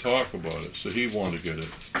read it and talk about it, so he wanted to get it.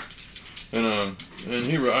 And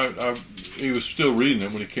he was still reading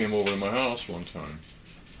it when he came over to my house one time,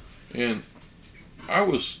 and I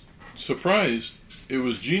was surprised. It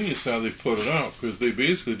was genius how they put it out because they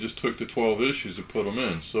basically just took the 12 issues and put them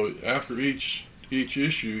in. So after each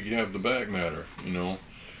issue, you have the back matter,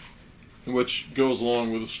 which goes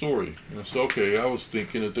along with the story. And it's okay. I was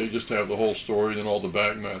thinking that they just have the whole story and all the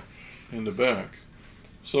back matter in the back.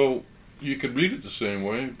 So you could read it the same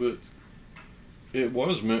way, but it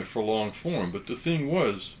was meant for long form. But the thing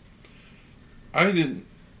was, I didn't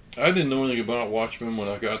know anything about Watchmen when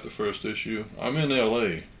I got the first issue. I'm in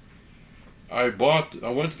L.A. I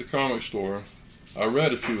went to the comic store. I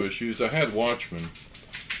read a few issues. I had Watchmen,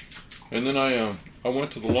 and then I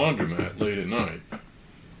went to the laundromat late at night,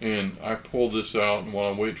 and I pulled this out. And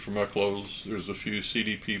while I'm waiting for my clothes, there's a few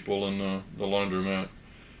seedy people in the laundromat,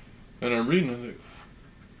 and I'm reading. I think,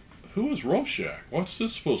 who is Rorschach? What's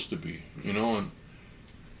this supposed to be? And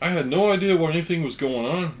I had no idea what anything was going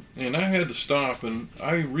on, and I had to stop, and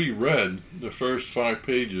I reread the first 5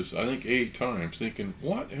 pages, I think 8 times, thinking,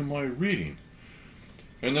 what am I reading?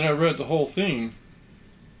 And then I read the whole thing,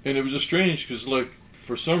 and it was just strange, because,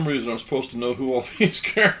 for some reason I'm supposed to know who all these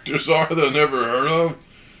characters are that I never heard of.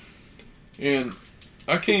 And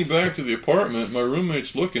I came back to the apartment, my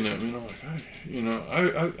roommate's looking at me, and I'm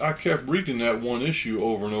like, I kept reading that one issue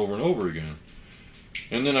over and over and over again.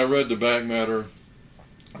 And then I read the back matter,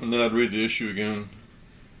 and then I'd read the issue again,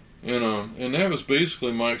 and that was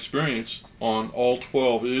basically my experience on all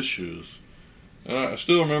 12 issues. And I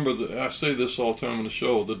still remember, I say this all the time on the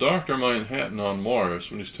show, the Dr. Manhattan on Mars,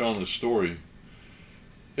 when he's telling his story,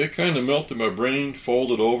 it kind of melted my brain,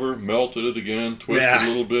 folded over, melted it again, twisted a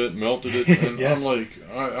little bit, melted it, and I'm like,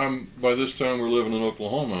 I'm by this time we're living in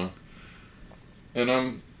Oklahoma, and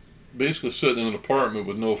I'm basically sitting in an apartment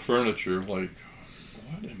with no furniture, like,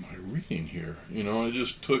 what am I reading here? It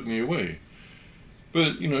just took me away.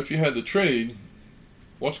 But, if you had the trade,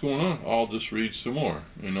 what's going on? I'll just read some more,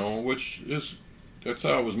 which is, that's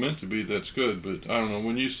how it was meant to be, that's good. But, I don't know,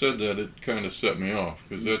 when you said that, it kind of set me off,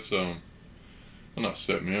 because that's, well, not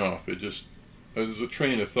set me off, it was a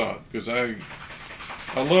train of thought, because I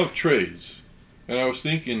love trades, and I was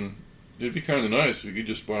thinking, it'd be kind of nice if you could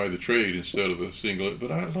just buy the trade instead of a single.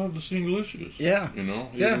 But I love the single issues. Yeah.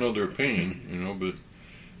 Even though they're a pain, but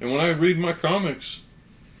and when I read my comics,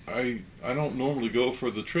 I don't normally go for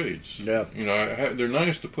the trades. Yeah. They're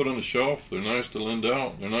nice to put on the shelf. They're nice to lend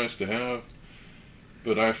out. They're nice to have.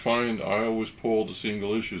 But I find I always pull the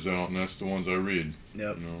single issues out, and that's the ones I read.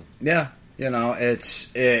 Yep. Yeah.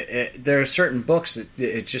 There are certain books that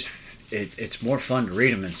it's more fun to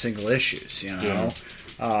read them in single issues. Yeah.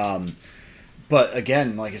 But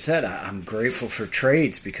again, like I said, I'm grateful for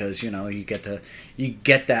trades because you get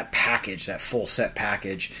that package, that full set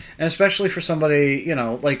package, and especially for somebody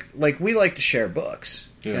like we like to share books.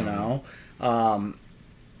 Yeah.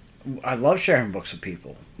 I love sharing books with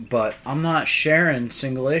people, but I'm not sharing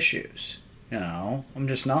single issues. I'm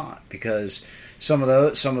just not, because some of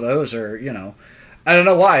those are I don't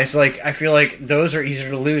know why. It's like I feel like those are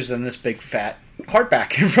easier to lose than this big fat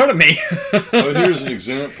hardback in front of me. Well, here's an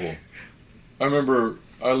example. I remember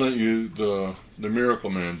I lent you the Miracle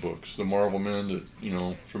Man books, the Marvel Man that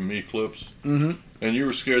from Eclipse, mm-hmm. and you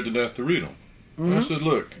were scared to death to read them. Mm-hmm. I said,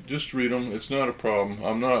 "Look, just read them. It's not a problem.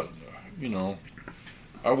 I'm not,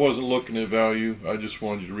 I wasn't looking at value. I just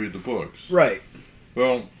wanted you to read the books." Right.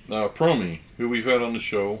 Well, Promi, who we've had on the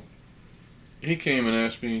show, he came and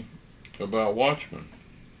asked me about Watchmen.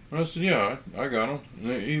 And I said, "Yeah, I got them."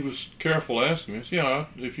 And he was careful asking me. I said, "Yeah,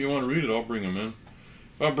 if you want to read it, I'll bring them in."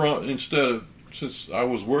 Since I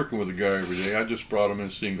was working with the guy every day, I just brought him in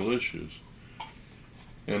single issues.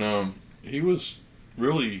 And he was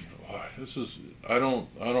really, I don't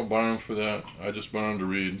buy them for that. I just buy them to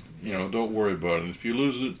read. Don't worry about it. If you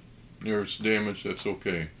lose it, there's damage, that's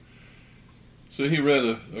okay. So he read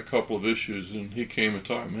a couple of issues, and he came and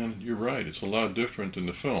talked, "Man, you're right. It's a lot different than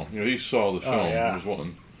the film." He saw the film. Oh, yeah. He was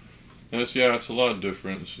one. And I said, "Yeah, it's a lot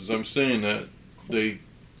different." Says, I'm saying that they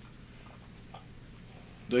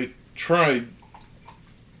tried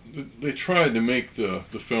to make the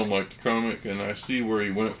film like the comic, and I see where he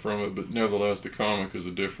went from it, but nevertheless the comic is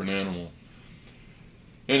a different animal.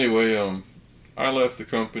 Anyway, I left the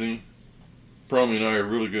company. Promi and I are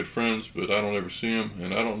really good friends, but I don't ever see him,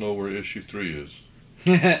 and I don't know where issue 3 is.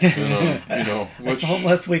 I saw him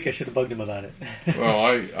last week. I should have bugged him about it. Well,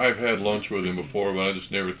 I've had lunch with him before, but I just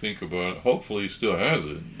never think about it. Hopefully he still has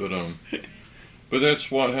it, but that's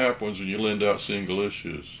what happens when you lend out single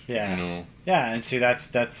issues. Yeah. Yeah, and see,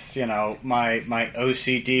 that's my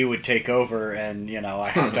OCD would take over, and I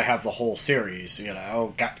have to have the whole series.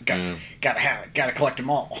 Gotta have it, gotta collect them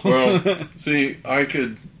all. Well, see, I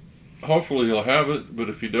could. Hopefully he'll have it, but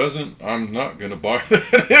if he doesn't, I'm not going to buy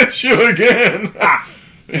that issue again.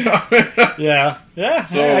 Yeah.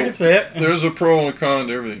 So I can see it. There's a pro and a con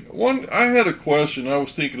to everything. I had a question I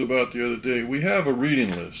was thinking about the other day. We have a reading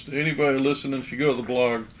list. Anybody listening, if you go to the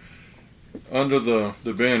blog, under the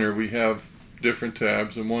banner, we have different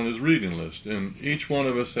tabs, and one is reading list. And each one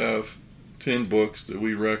of us have 10 books that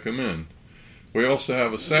we recommend. We also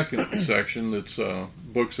have a second section that's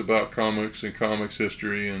books about comics and comics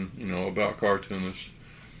history and, about cartoonists.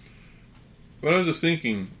 But I was just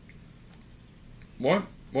thinking, what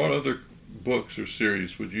other books or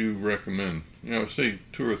series would you recommend? Say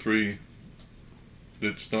 2 or 3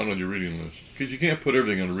 that's not on your reading list. Because you can't put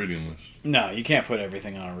everything on a reading list. No, you can't put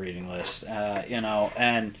everything on a reading list.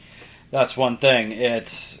 And that's one thing.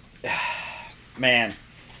 It's, man.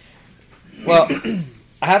 Well,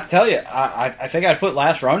 I have to tell you, I think I'd put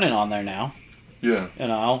Last Ronin on there now. Yeah.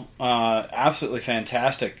 Absolutely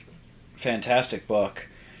fantastic book.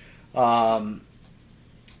 Probably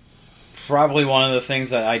one of the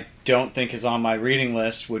things that I don't think is on my reading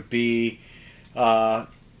list would be like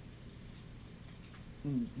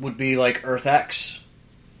Earth X,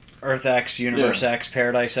 Universe X,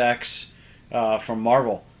 Paradise X from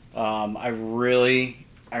Marvel. I really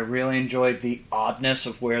enjoyed the oddness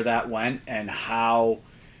of where that went and how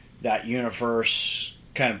that universe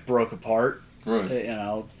kind of broke apart. Right.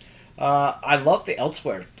 I love the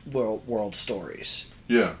Elseworld world stories.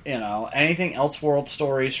 Yeah. Anything Elseworld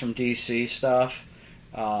stories from DC stuff,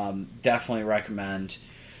 definitely recommend.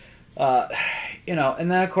 And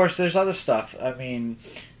then of course there's other stuff. I mean,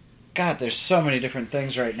 God, there's so many different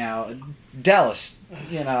things right now. Dallas,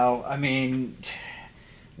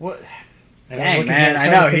 what? Dang, man, I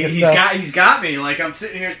know he's got me. Like I'm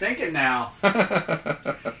sitting here thinking now.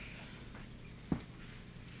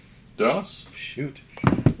 Dallas? Shoot.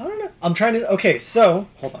 I don't know. I'm trying to... Okay, so...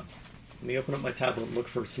 Hold on. Let me open up my tablet and look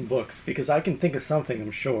for some books, because I can think of something, I'm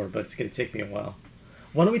sure, but it's going to take me a while.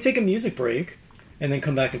 Why don't we take a music break, and then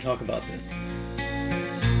come back and talk about this?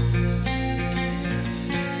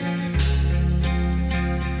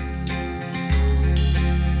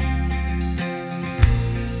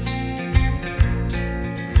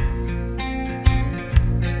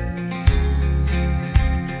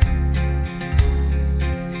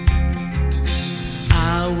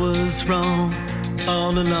 was wrong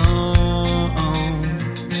all along,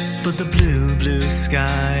 but the blue, blue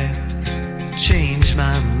sky changed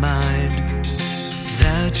my mind.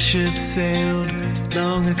 That ship sailed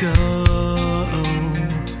long ago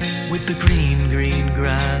with the green, green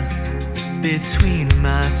grass between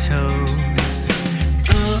my toes.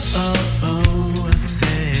 Oh, oh, oh, I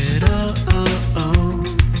said, oh, oh, oh,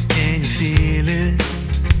 can you feel it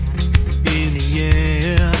in the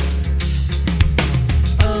air?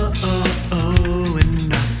 Oh, oh, oh,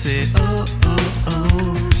 and I said, oh, oh,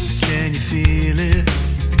 oh, can you feel it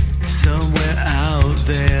somewhere out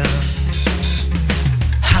there?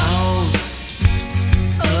 House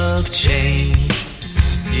of change,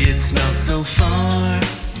 it's not so far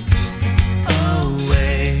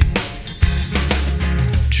away.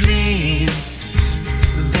 Dreams,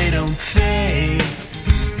 they don't fade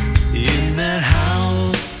in that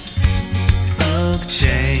house of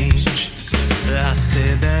change. I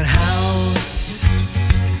said that house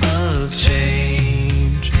of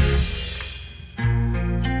change.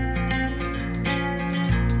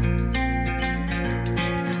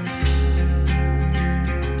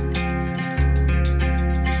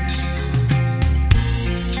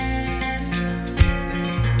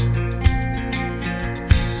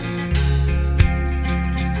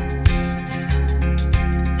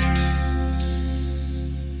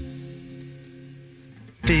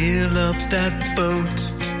 Fill up that boat,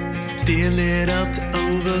 fill it up to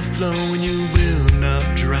overflow, and you will not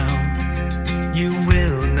drown, you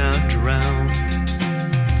will not drown.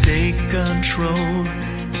 Take control,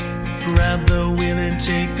 grab the wheel and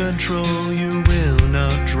take control, you will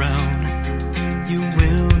not drown, you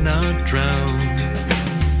will not drown.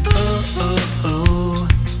 Oh, oh, oh,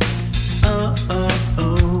 oh, oh,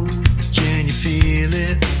 oh, can you feel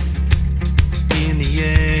it in the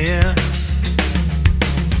air?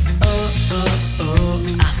 Oh,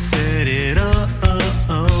 oh, I said it, oh, oh,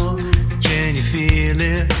 oh, can you feel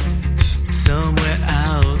it somewhere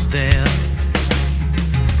out there?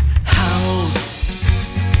 House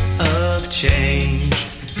of change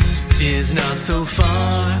is not so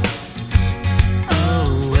far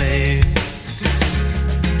away.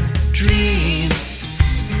 Dreams,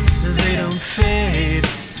 they don't fade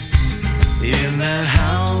in that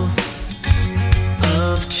house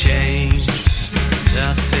of change.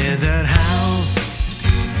 I said that house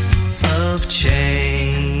of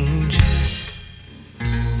change.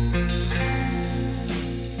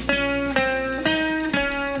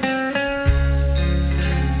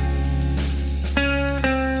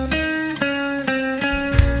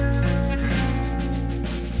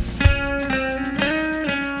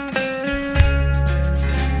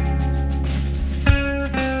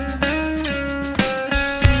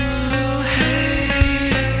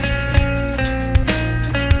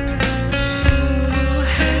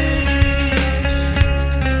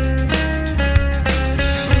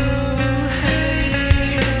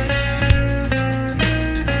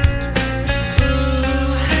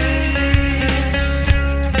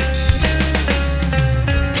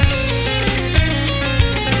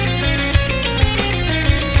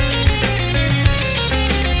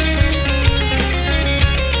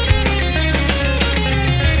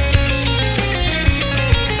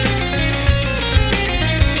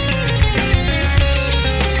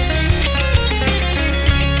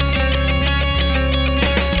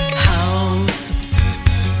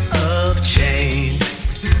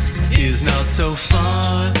 So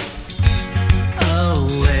far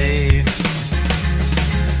away.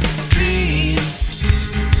 Dreams,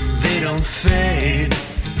 they don't fade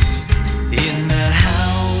in that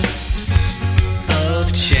house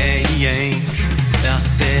of change. I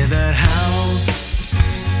say that house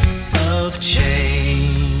of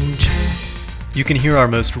change. You can hear our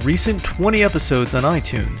most recent 20 episodes on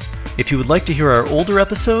iTunes. If you would like to hear our older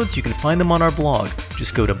episodes, you can find them on our blog.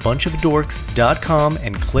 Just go to bunchofdorks.com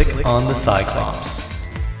and click on the Cyclops.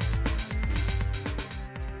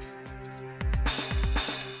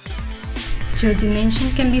 Joy Dimension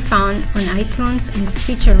can be found on iTunes and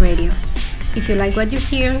Stitcher Radio. If you like what you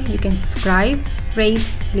hear, you can subscribe, rate,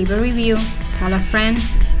 leave a review, tell a friend,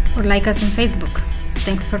 or like us on Facebook.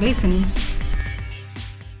 Thanks for listening.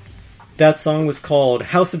 That song was called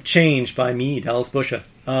House of Change by me, Dallas Busha,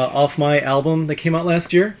 off my album that came out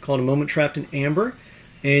last year called A Moment Trapped in Amber,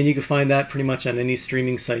 and you can find that pretty much on any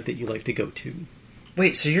streaming site that you like to go to.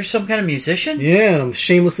 Wait, so you're some kind of musician? Yeah, I'm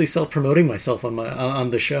shamelessly self-promoting myself on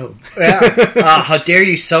the show. Yeah, how dare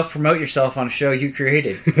you self-promote yourself on a show you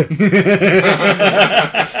created?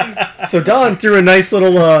 So Don threw a nice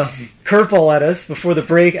little curveball at us before the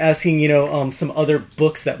break, asking some other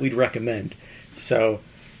books that we'd recommend. So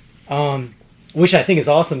which I think is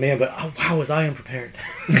awesome, man. But wow, was I unprepared?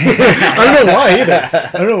 I don't know why either.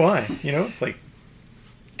 I don't know why. You know, it's like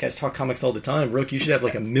you guys talk comics all the time. Rook, you should have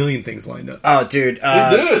like a million things lined up. Oh, dude, He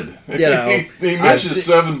did. You know, he mentioned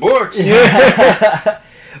 7 books.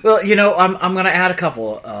 well, you know, I'm going to add a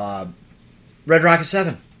couple. Red Rocket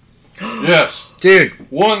 7. Yes, Dude,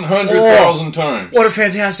 100,000 times. what a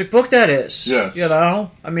fantastic book that is. Yes. You know,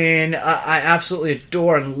 I mean, I absolutely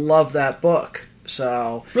adore and love that book.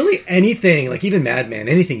 So, Really, anything like even Madman,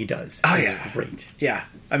 anything he does, Oh, is yeah. great. yeah.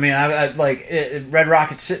 I mean, I like Red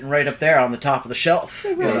Rocket's sitting right up there on the top of the shelf.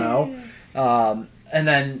 You know, and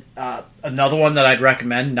then another one that I'd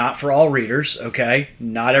recommend, not for all readers. Okay,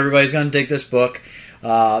 not everybody's going to dig this book.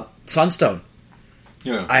 Sunstone.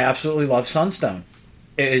 Yeah. I absolutely love Sunstone.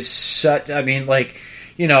 It is such. I mean, like,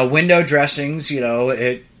 you know, window dressings. You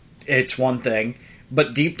know, it's one thing,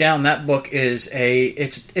 but deep down, that book is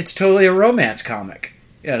it's totally a romance comic.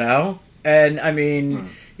 You know, and I mean,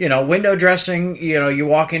 you know, window dressing. You know, you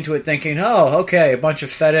walk into it thinking, oh, okay, a bunch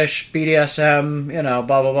of fetish, BDSM. You know,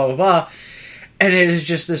 blah blah blah blah blah, and it is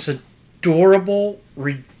just this adorable,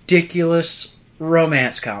 ridiculous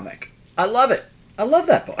romance comic. I love it. I love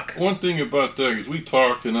that book. One thing about that is we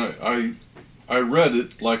talked, and I read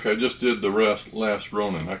it like I just did the Last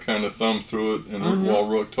Ronin. I kind of thumbed through it and while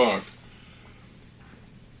Rook talked.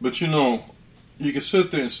 But you know, you can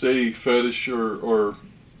sit there and say fetish or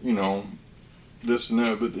you know, this and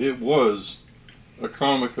that, but it was a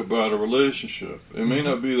comic about a relationship. It may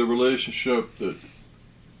not be the relationship that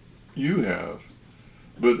you have,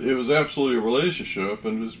 but it was absolutely a relationship,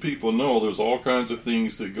 and as people know, there's all kinds of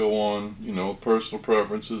things that go on, you know, personal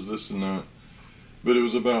preferences, this and that. But it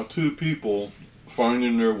was about 2 people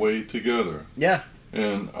finding their way together. Yeah.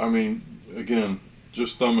 And, I mean, again,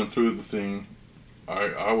 just thumbing through the thing,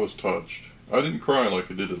 I was touched. I didn't cry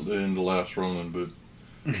like I did in The Last Ronin, but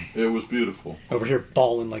it was beautiful. Over here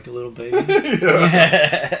bawling like a little baby. But,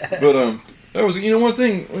 that was, you know, one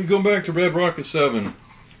thing, going back to Red Rocket 7,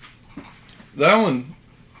 that one,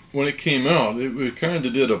 when it came out, it kind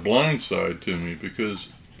of did a blindside to me because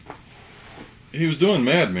he was doing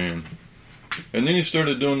Madman, and then he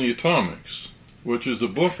started doing the Atomics, which is a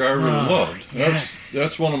book I really loved.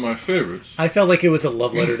 That's one of my favorites. I felt like it was a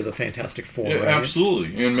love letter to the Fantastic Four. Yeah, right?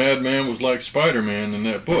 absolutely. And Madman was like Spider-Man in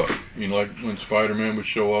that book. You know, like when Spider-Man would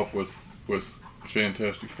show up with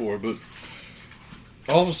Fantastic Four, but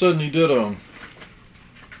all of a sudden he did a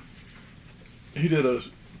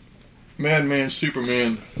Madman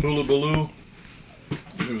Superman Hullabaloo.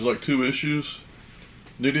 It was like 2 issues.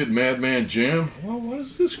 They did Madman Jam. Well, what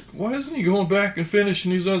is this? Why isn't he going back and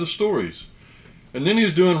finishing these other stories? And then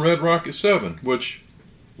he's doing Red Rocket 7, which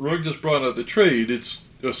Roy just brought out the trade. It's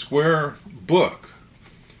a square book,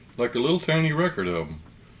 like a little tiny record album.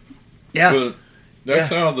 Yeah. But that's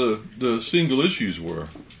how the single issues were.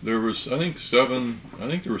 There was, I think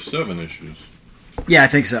there were 7 issues. Yeah, I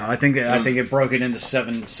think so. I think it broke it into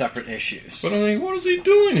 7 separate issues. But I mean, what is he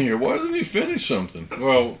doing here? Why doesn't he finish something?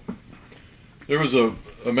 Well, there was a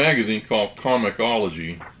magazine called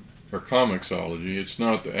Comixology, or Comixology. It's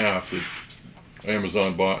not the app that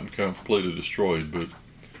Amazon bought and completely destroyed, but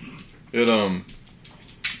it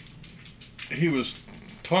he was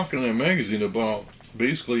talking in a magazine about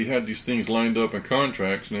basically he had these things lined up in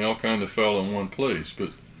contracts and they all kind of fell in one place.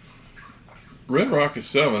 But Red Rocket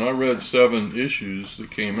 7, I read 7 issues that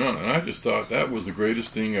came out, and I just thought that was the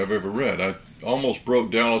greatest thing I've ever read. I almost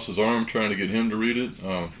broke Dallas's arm trying to get him to read it.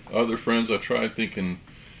 Other friends I tried thinking,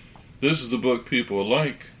 this is the book people will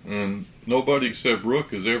like, and nobody except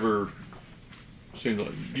Rook has ever seen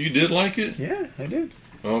it. You did like it? Yeah, I did.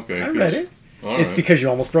 Okay. I read it. All It's right. because you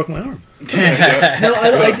almost broke my arm. Yeah. No,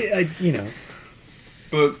 I did, you know.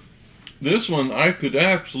 But this one I could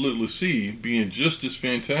absolutely see being just as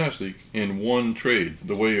fantastic in one trade,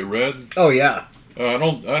 the way it read. Oh yeah. I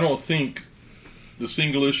don't think the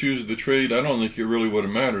single issues of the trade, I don't think it really would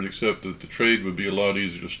have mattered, except that the trade would be a lot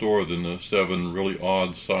easier to store than the 7 really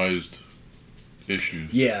odd-sized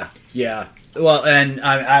issues. Yeah, yeah. Well, and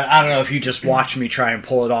I don't know if you just watch me try and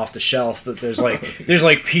pull it off the shelf, but there's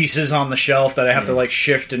like pieces on the shelf that I have to like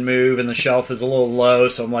shift and move, and the shelf is a little low,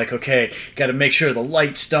 so I'm like, okay, got to make sure the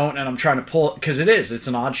lights don't, and I'm trying to pull it because it's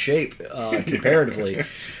an odd shape comparatively,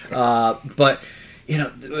 but. You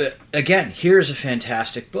know, again, here's a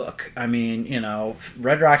fantastic book. I mean, you know,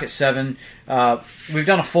 Red Rocket 7, we've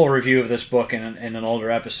done a full review of this book in an older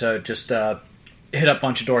episode. Just hit up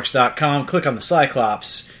bunchofdorks.com, click on the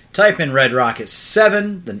Cyclops, type in Red Rocket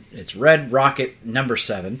 7, then it's Red Rocket number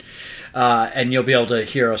 7, and you'll be able to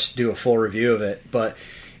hear us do a full review of it. But,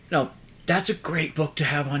 you know, that's a great book to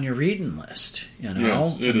have on your reading list, you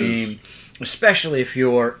know? Yes, it is. especially if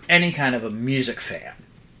you're any kind of a music fan,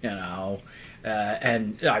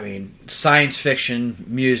 and I mean, science fiction,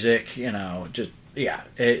 music, just, yeah,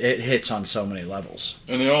 it hits on so many levels.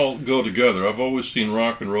 And they all go together. I've always seen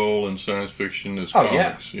rock and roll and science fiction as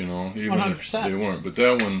comics, even 100%. if they weren't. But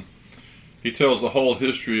that one, he tells the whole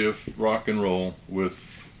history of rock and roll with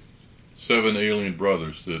 7 alien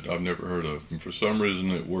brothers that I've never heard of. And for some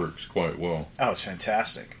reason, it works quite well. Oh, it's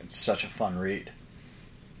fantastic. It's such a fun read.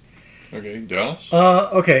 Okay, Dallas?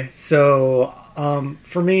 Okay, so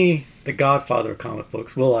for me, the godfather of comic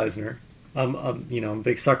books, Will Eisner. I'm a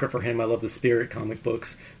big sucker for him. I love the Spirit comic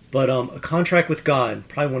books. But A Contract with God,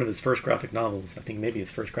 probably one of his first graphic novels. I think maybe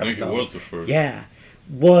his first graphic novel. I think it was the first. Yeah,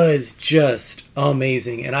 was just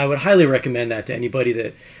amazing. And I would highly recommend that to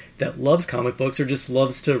anybody that loves comic books or just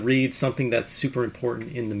loves to read something that's super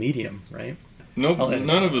important in the medium, right?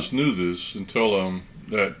 None of us knew this until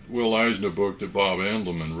that Will Eisner book that Bob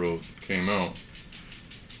Andelman wrote came out.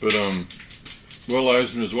 But Will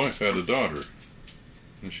Eisner's wife had a daughter,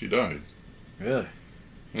 and she died. Really?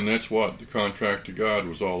 And that's what The Contract to God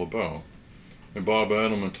was all about. And Bob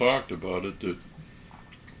Andelman talked about it, that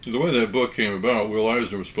the way that book came about, Will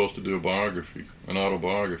Eisner was supposed to do a biography, an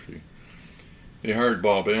autobiography. They hired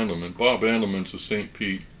Bob Andelman. Bob Andelman's a St.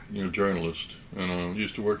 Pete journalist, and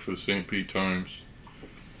used to work for the St. Pete Times.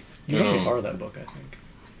 You let me borrow that book, I think.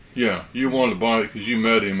 Yeah, you wanted to buy it because you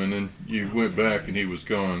met him, and then you went back and he was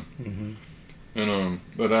gone. Mm-hmm. And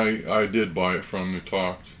but I did buy it from him and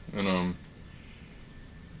talked, and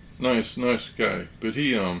nice guy. But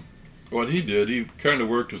he what he did, he kind of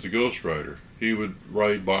worked as a ghostwriter. He would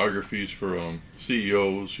write biographies for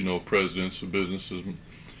CEOs, presidents of businesses,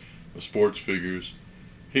 sports figures.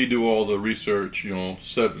 He'd do all the research,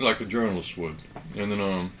 like a journalist would. And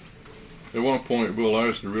then at one point, Will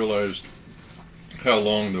Eisner realized how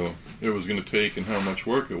long it was going to take and how much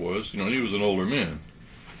work it was. He was an older man.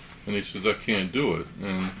 And he says, I can't do it.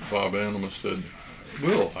 And Bob Andelman said,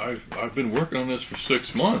 Will, I've been working on this for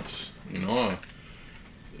 6 months. We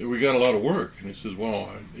got a lot of work. And he says,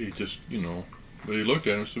 well, he just, but he looked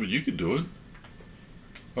at him and said, well, you could do it.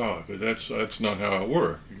 Oh, but that's not how I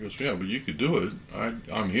work. He goes, yeah, but you could do it.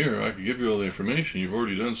 I'm here. I could give you all the information. You've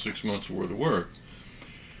already done 6 months worth of work.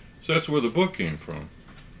 So that's where the book came from.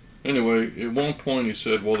 Anyway, at one point he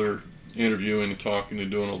said, well, they're interviewing and talking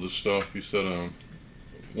and doing all this stuff. He said,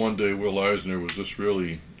 one day Will Eisner was just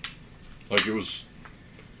really, like it was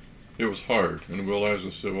hard. And Will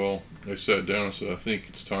Eisner said, well, they sat down and said, I think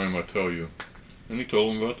it's time I tell you. And he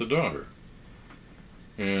told him about the daughter.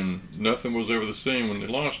 And nothing was ever the same when they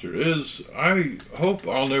lost her. I hope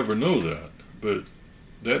I'll never know that, but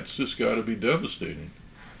that's just got to be devastating.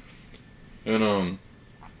 And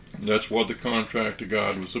that's what The Contract to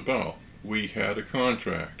God was about. We had a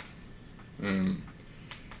contract. And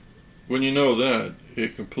when you know that,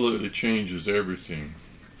 it completely changes everything.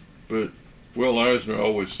 But Will Eisner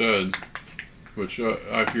always said, which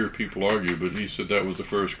I hear people argue, but he said that was the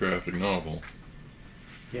first graphic novel.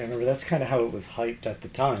 Yeah, remember, that's kind of how it was hyped at the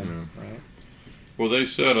time, right? Well, they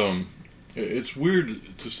said, it's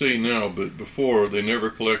weird to say now, but before, they never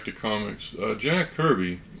collected comics. Jack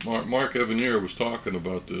Kirby, Mark Evanier was talking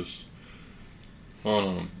about this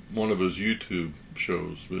on one of his YouTube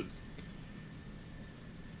shows, but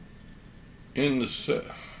it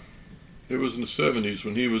was in the 70s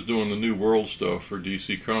when he was doing the New World stuff for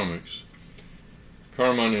DC Comics.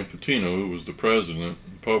 Carmine Infantino, who was the president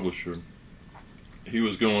and publisher, he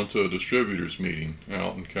was going to a distributors meeting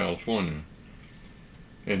out in California,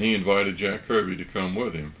 and he invited Jack Kirby to come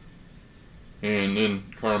with him. And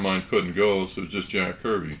then Carmine couldn't go, so it was just Jack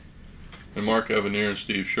Kirby. And Mark Evanier and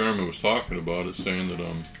Steve Sherman was talking about it, saying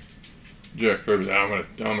that Jack Kirby said, I'm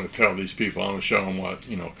going to tell these people, I'm going to show them what,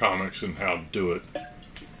 comics and how to do it.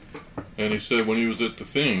 And he said when he was at the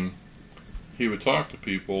thing, he would talk to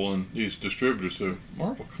people, and these distributors said,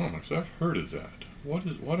 Marvel Comics, I've heard of that. Why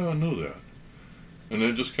do I know that? And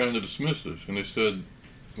they're just kind of dismissive. And they said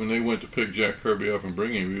when they went to pick Jack Kirby up and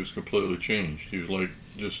bring him, he was completely changed. He was like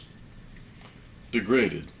just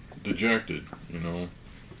degraded, dejected,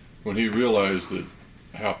 when he realized that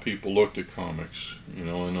how people looked at comics,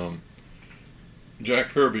 and Jack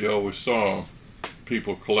Kirby always saw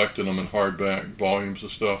people collecting them in hardback volumes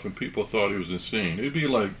of stuff, and people thought he was insane. It'd be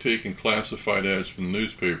like taking classified ads from the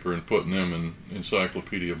newspaper and putting them in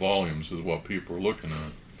encyclopedia volumes is what people were looking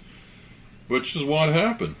at. Which is what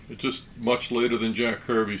happened. It's just much later than Jack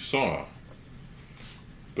Kirby saw.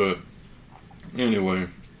 But anyway,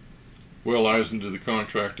 Will Eisner did The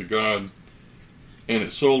Contract to God, and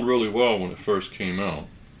it sold really well when it first came out.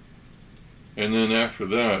 And then after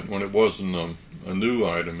that, when it wasn't a new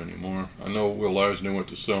item anymore, I know Will Eisner went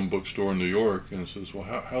to some bookstore in New York and says, well,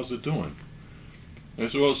 how's it doing? And I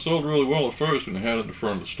said, well, it sold really well at first when they had it in the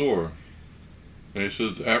front of the store. And he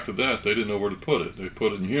said after that, they didn't know where to put it. They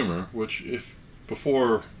put it in humor, which if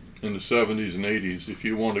before in the 70s and 80s, if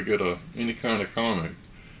you wanted to get any kind of comic,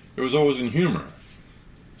 it was always in humor.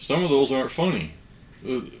 Some of those aren't funny.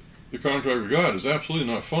 The Contractor God is absolutely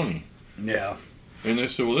not funny. Yeah. And they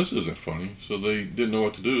said, well, this isn't funny. So they didn't know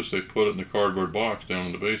what to do, so they put it in a cardboard box down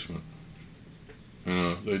in the basement.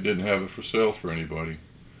 They didn't have it for sale for anybody.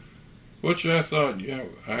 Which I thought, yeah,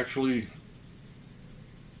 actually,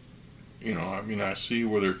 I see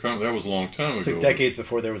where they're coming. That was a long time ago. It took decades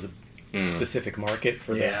before there was a specific market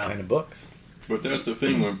for those kind of books. But that's the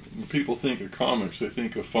thing, when people think of comics, they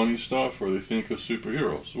think of funny stuff or they think of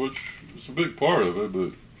superheroes, which is a big part of it,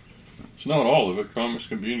 but it's not all of it. Comics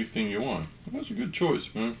can be anything you want. That's a good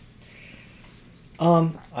choice, man.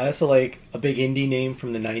 I also like a big indie name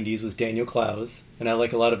from the 90s was Daniel Clowes, and I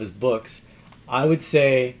like a lot of his books. I would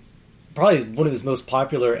say probably one of his most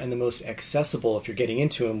popular and the most accessible, if you're getting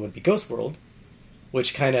into him, would be Ghost World,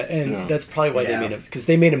 which that's probably why they made it, because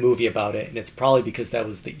they made a movie about it, and it's probably because that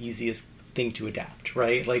was the easiest thing to adapt,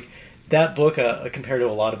 right? Like, that book, compared to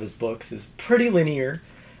a lot of his books, is pretty linear,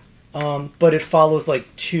 but it follows,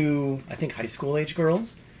 like, two, I think, high school age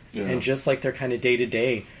girls, and just, like, their kind of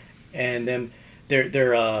day-to-day, and then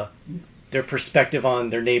their perspective on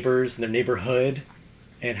their neighbors and their neighborhood,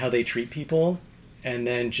 and how they treat people, and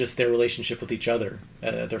then just their relationship with each other,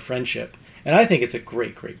 their friendship. And I think it's a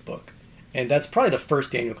great, great book. And that's probably the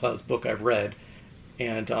first Daniel Clowes book I've read,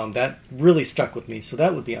 and that really stuck with me, so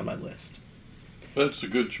that would be on my list. That's a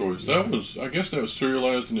good choice. I guess that was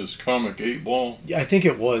serialized in his comic 8-Ball. Yeah, I think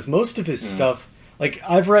it was. Most of his stuff, like,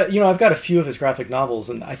 I've read, I've got a few of his graphic novels,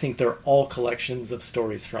 and I think they're all collections of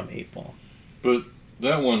stories from 8-Ball. But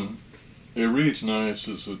that one, it reads nice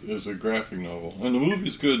as a graphic novel. And the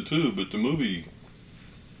movie's good, too, but the movie,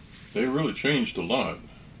 they really changed a lot.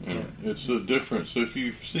 It's a difference. So if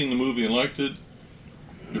you've seen the movie and liked it,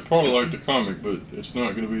 you'll probably like the comic, but it's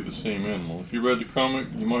not going to be the same animal. If you read the comic,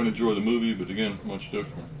 you might enjoy the movie, but again, much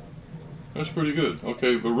different. That's pretty good.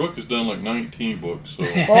 Okay, but Rook has done like 19 books. So. Oh,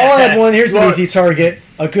 I had one. Here's an easy target.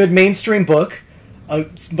 A good mainstream book by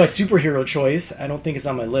superhero choice. I don't think it's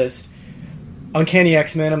on my list. Uncanny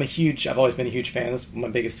X-Men. I've always been a huge fan. That's my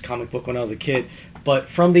biggest comic book when I was a kid. But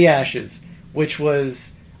From the Ashes, which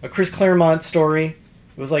was a Chris Claremont story.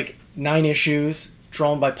 It was like 9 issues,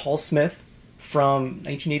 drawn by Paul Smith from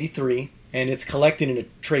 1983, and it's collected in a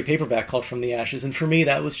trade paperback called From the Ashes. And for me,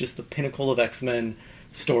 that was just the pinnacle of X-Men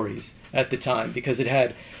stories at the time, because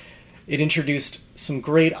it introduced some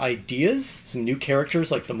great ideas, some new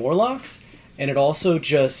characters like the Morlocks, and it also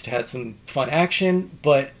just had some fun action,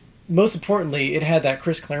 but most importantly, it had that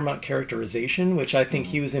Chris Claremont characterization, which I think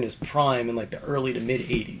he was in his prime in like the early to mid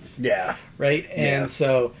 80s. Yeah. Right?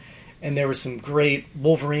 And there was some great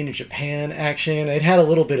Wolverine in Japan action. It had a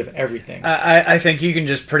little bit of everything. I think you can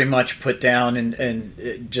just pretty much put down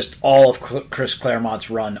and just all of Chris Claremont's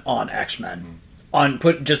run on X-Men.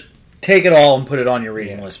 Just take it all and put it on your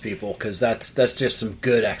reading list, people, because that's just some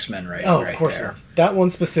good X-Men writing right there. Of course. That one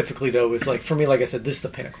specifically, though, was like, for me, like I said, this is the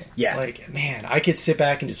pinnacle. Yeah. Like, man, I could sit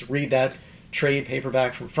back and just read that trade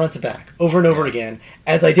paperback from front to back over and over again,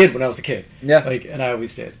 as I did when I was a kid. Yeah. And I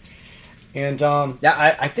always did. And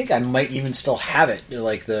I think I might even still have it,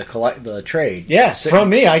 like the trade. Yeah, from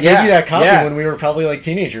me. I gave you that copy when we were probably like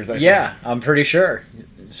teenagers. I think. I'm pretty sure.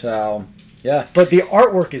 So, yeah. But the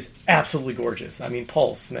artwork is absolutely gorgeous. I mean,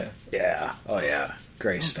 Paul Smith. Yeah. Oh, yeah.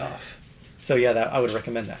 Great stuff. So, yeah, I would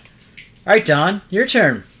recommend that. All right, Don, your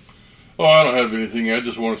turn. Oh, I don't have anything. I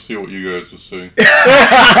just want to see what you guys will say. I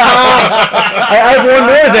have one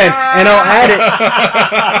more then, and I'll add it.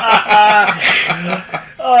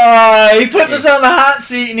 He puts us on the hot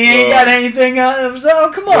seat and he ain't got anything.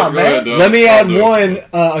 So come on, man. Let me add one,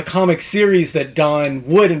 a comic series that Don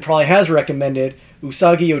would and probably has recommended,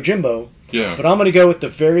 Usagi Yojimbo. Yeah. But I'm going to go with the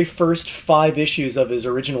very first 5 issues of his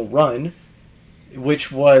original run, which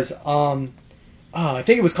was, I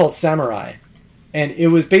think it was called Samurai. And it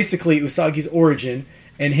was basically Usagi's origin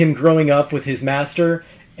and him growing up with his master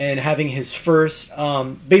and having his first,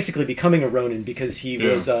 basically becoming a Ronin because he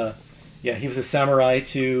was... he was a samurai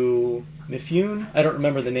to Mifune. I don't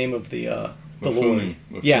remember the name of the lord.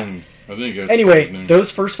 Yeah. I think that's anyway,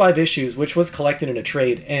 those first 5 issues, which was collected in a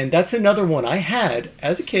trade, and that's another one I had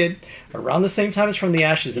as a kid around the same time as From the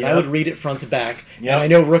Ashes, and I would read it front to back. Yep. And I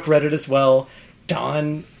know Rook read it as well.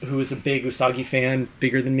 Don, who is a big Usagi fan,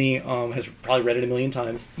 bigger than me, has probably read it a million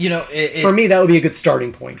times. You know, for me, that would be a good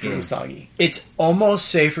starting point for Usagi. It's almost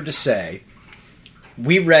safer to say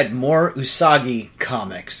we read more Usagi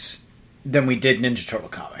comics than we did Ninja Turtle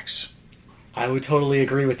comics. I would totally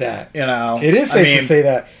agree with that. You know, it is safe to say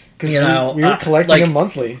that because we were collecting them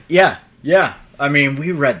monthly. Yeah, yeah. I mean,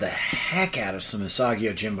 we read the heck out of some Usagi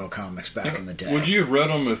Yojimbo comics back in the day. Would you have read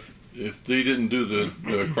them if they didn't do the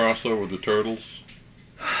crossover with the Turtles?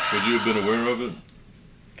 Would you have been aware of it?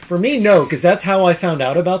 For me, no, because that's how I found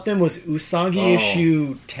out about them. Was Usagi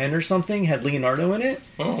issue 10 or something had Leonardo in it?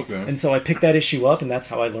 Oh, okay. And so I picked that issue up, and that's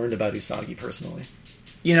how I learned about Usagi personally.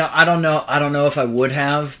 You know, I don't know if I would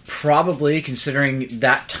have. Probably, considering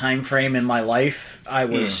that time frame in my life, I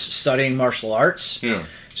was studying martial arts. Yeah.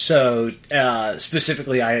 So,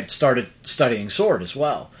 specifically, I had started studying sword as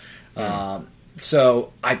well.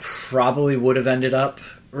 So, I probably would have ended up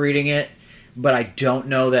reading it, but I don't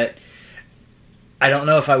know that... I don't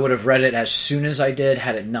know if I would have read it as soon as I did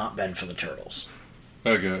had it not been for the Turtles.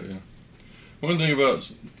 I got you. One thing about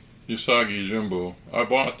Usagi Yojimbo, I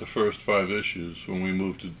bought the first 5 issues when we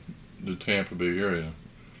moved to the Tampa Bay area.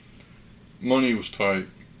 Money was tight,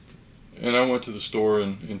 and I went to the store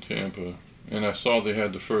in Tampa, and I saw they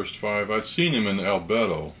had the first 5. I'd seen him in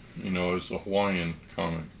Albedo, as a Hawaiian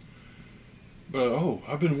comic. But,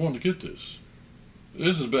 I've been wanting to get this.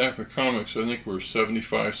 This is back when comics, I think, were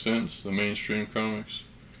 75 cents, the mainstream comics.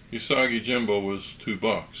 Usagi Yojimbo was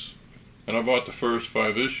 $2. And I bought the first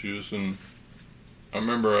 5 issues, and I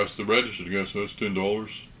remember I was the registered guy, so it was $10.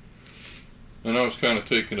 And I was kind of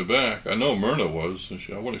taken aback. I know Myrna was, and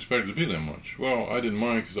I wouldn't expect it to be that much. Well, I didn't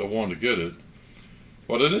mind because I wanted to get it.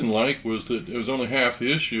 What I didn't like was that it was only half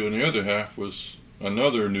the issue, and the other half was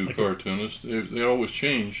another new cartoonist. They always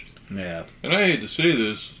changed. Yeah. And I hate to say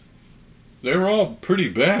this, they were all pretty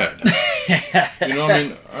bad.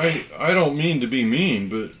 I don't mean to be mean,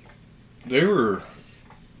 but they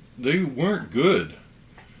weren't good.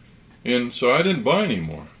 And so I didn't buy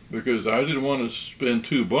anymore because I didn't want to spend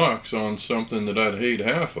 $2 on something that I'd hate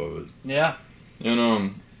half of it. Yeah.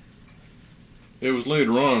 And it was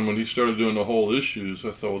later on when he started doing the whole issues,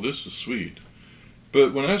 I thought, well, this is sweet.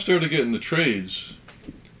 But when I started getting the trades,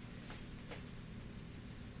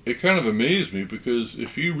 it kind of amazed me because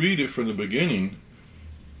if you read it from the beginning,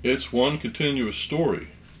 it's one continuous story.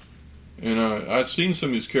 And I'd seen some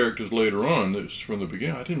of these characters later on that's from the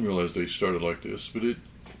beginning. I didn't realize they started like this, but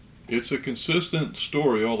it's a consistent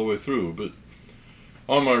story all the way through. But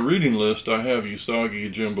on my reading list, I have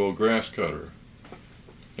Usagi Yojimbo Grass Cutter.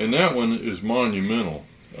 And that one is monumental.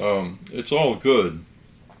 It's all good.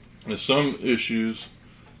 And some issues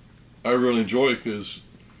I really enjoy because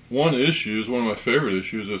one issue is one of my favorite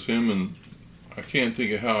issues. It's him and I can't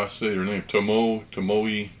think of how I say her name. Tomoe.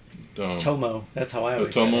 Tomo. That's how I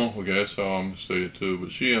always Tomo. say it. Okay, that's how I'm gonna say it too.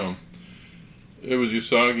 But she, it was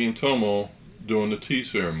Usagi and Tomo doing the tea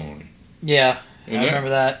ceremony. Yeah, and I remember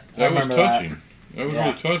that. That was touching. That was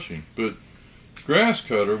really touching. But Grass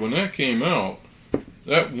Cutter, when that came out,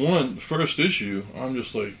 that first issue, I'm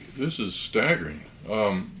just like, this is staggering.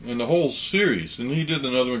 And the whole series, and he did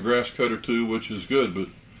another one, Grass Cutter 2, which is good, but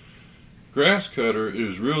Grass Cutter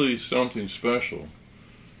is really something special.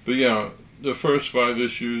 But yeah, the first 5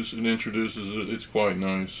 issues, it introduces it, it's quite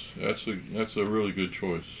nice. That's a really good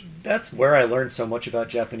choice. That's where I learned so much about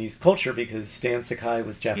Japanese culture because Stan Sakai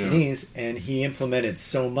was Japanese and he implemented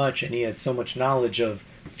so much and he had so much knowledge of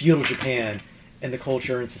feudal Japan and the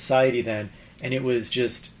culture and society then. And it was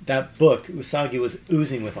just, that book, Usagi, was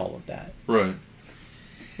oozing with all of that. Right.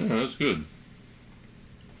 Yeah, that's good.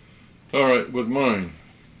 All right, with mine.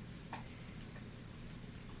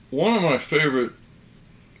 One of my favorite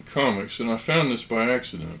comics, and I found this by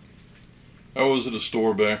accident. I was at a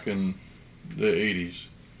store back in the 80s.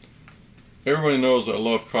 Everybody knows I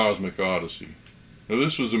love Cosmic Odyssey. Now,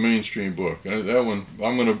 this was a mainstream book. That one,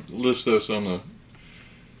 I'm going to list this on the...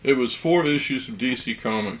 It was 4 issues of DC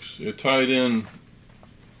Comics. It tied in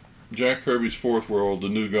Jack Kirby's Fourth World, the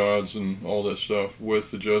New Gods, and all that stuff with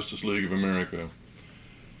the Justice League of America.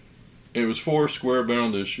 It was 4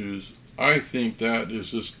 square-bound issues. I think that is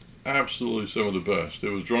just absolutely some of the best. It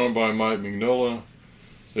was drawn by Mike Mignola.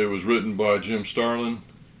 It was written by Jim Starlin.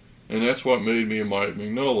 And that's what made me a Mike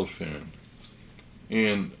Mignola fan.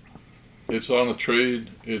 And it's on a trade.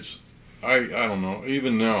 I don't know.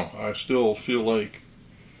 Even now, I still feel like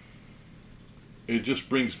it just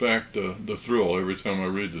brings back the thrill every time I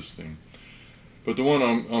read this thing. But the one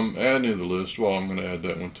I'm adding to the list, well, I'm going to add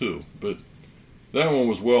that one too. But that one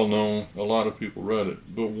was well known. A lot of people read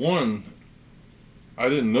it. But one I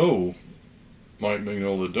didn't know Mike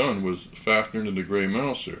Mignola had done was Fafnir and the Grey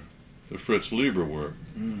Mouser, the Fritz Leiber work.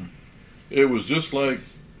 Mm. It was just like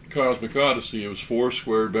Cosmic Odyssey. It was 4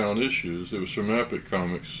 square-bound issues. It was from Epic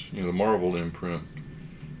Comics, the Marvel imprint.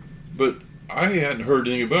 But I hadn't heard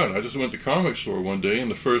anything about it. I just went to the comic store one day,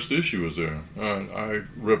 and the first issue was there. I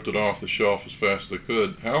ripped it off the shelf as fast as I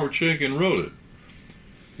could. Howard Chaykin wrote it.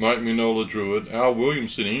 Mike Mignola drew it. Al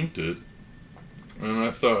Williamson inked it. And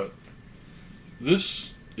I thought,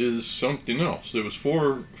 this is something else. There was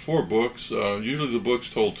four books. Usually the books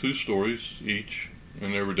told 2 stories each,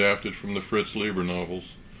 and they were adapted from the Fritz Leiber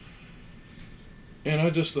novels. And I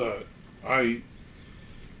just thought, I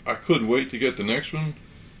couldn't wait to get the next one.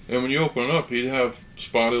 And when you open it up, he'd have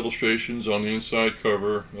spot illustrations on the inside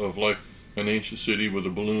cover of like an ancient city with a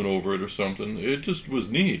balloon over it or something. It just was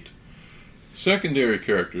neat. Secondary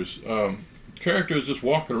characters, characters just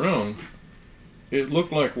walking around. It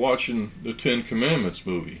looked like watching the 10 Commandments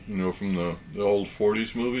movie, from the old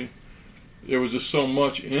 40s movie. There was just so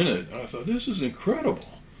much in it. I thought, this is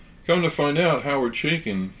incredible. Come to find out, Howard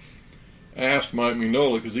Chaykin asked Mike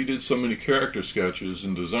Mignola, because he did so many character sketches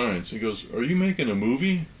and designs. He goes, "Are you making a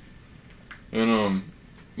movie?" And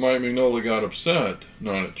Mike Mignola got upset,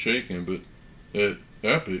 not at Chaykin, but at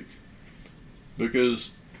Epic,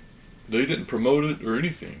 because they didn't promote it or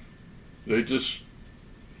anything. They just,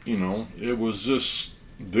 it was just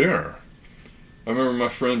there. I remember my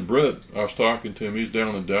friend Brett, I was talking to him, he's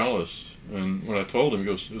down in Dallas, and when I told him, he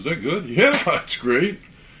goes, "Is that good?" "Yeah, it's great."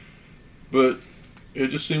 But it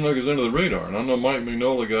just seemed like it was under the radar. And I know Mike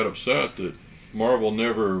Mignola got upset that Marvel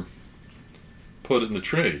never put it in the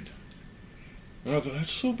trade. And I thought,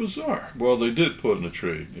 that's so bizarre. Well, they did put it in the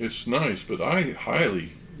trade. It's nice, but I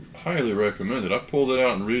highly, highly recommend it. I pulled it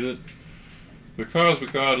out and read it. The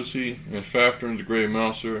Cosmic Odyssey and Fafner and the Grey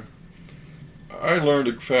Mouser. I learned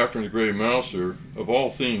of Fafner and the Grey Mouser, of all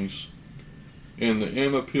things, in the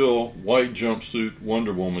Emma Peel white jumpsuit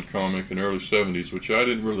Wonder Woman comic in the early 70s, which I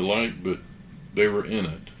didn't really like, but they were in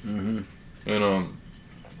it. Mm-hmm.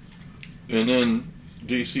 And then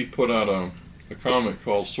DC put out a comic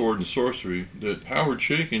called Sword and Sorcery that Howard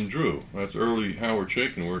Chaykin drew. That's early Howard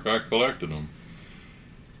Chaykin work. I collected them.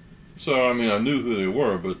 So, I knew who they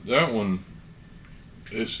were, but that one,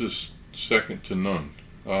 it's just second to none.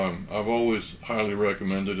 I've always highly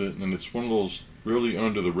recommended it, and it's one of those really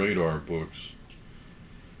under-the-radar books.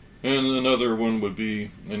 And another one would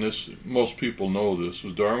be, and this most people know this,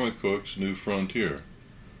 was Darwin Cook's New Frontier.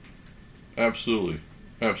 Absolutely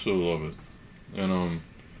love it. And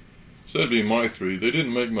so that'd be my 3. They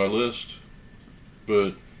didn't make my list,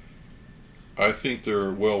 but I think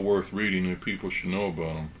they're well worth reading, and people should know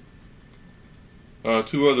about them.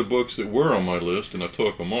 2 other books that were on my list, and I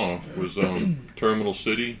took them off, was Terminal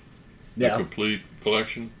City, the complete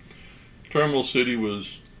collection. Terminal City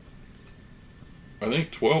was, I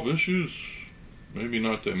think, 12 issues, maybe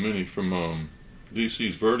not that many, from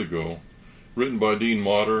DC's Vertigo, written by Dean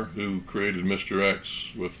Motter, who created Mr.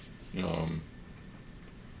 X with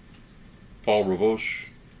Paul Ravoche,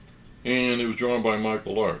 and it was drawn by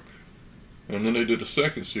Michael Lark. And then they did a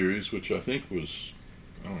second series, which I think was,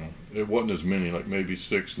 I don't know, it wasn't as many, like maybe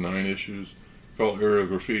 6, 9 issues, called Aerial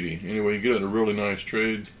Graffiti. Anyway, you get it in a really nice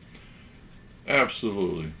trade.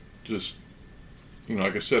 Absolutely. Just,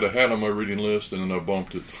 like I said, I had it on my reading list, and then I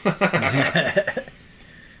bumped it.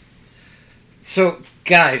 So,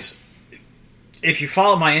 guys, if you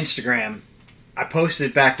follow my Instagram, I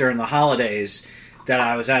posted back during the holidays that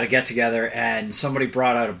I was at a get-together, and somebody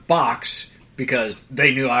brought out a box because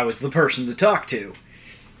they knew I was the person to talk to.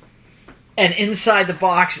 And inside the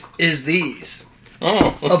box is these.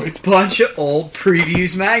 Oh. A bunch of old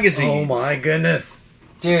Previews magazines. Oh my goodness.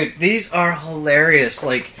 Dude, these are hilarious.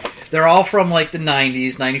 Like, they're all from, like, the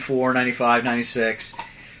 90s, 94, 95, 96.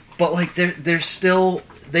 But, like, they still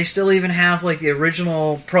even have, like, the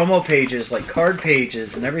original promo pages, like, card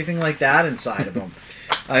pages and everything like that inside of them.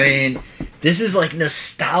 I mean, this is, like,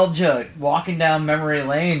 nostalgia, walking down memory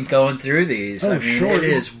lane going through these. Oh, sure. It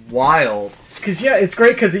is wild. Because, it's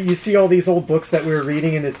great because you see all these old books that we were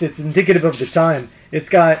reading, and it's indicative of the time. It's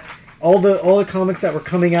got all the comics that were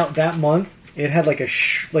coming out that month. It had like a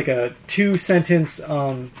 2-sentence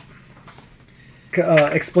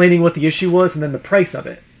explaining what the issue was and then the price of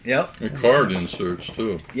it. Yep. And card inserts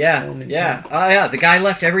too. Yeah. Yeah. The guy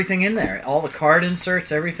left everything in there. All the card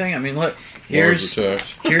inserts, everything. I mean, look, here's the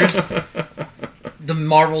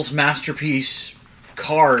Marvel's Masterpiece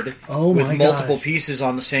card with multiple pieces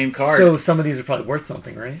on the same card. So some of these are probably worth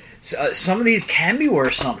something, right? Some of these can be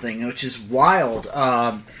worth something, which is wild.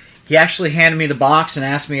 He actually handed me the box and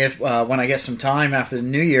asked me if, when I get some time after the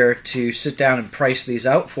new year, to sit down and price these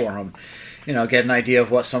out for him. Get an idea of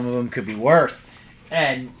what some of them could be worth.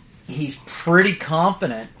 And he's pretty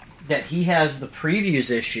confident that he has the Previews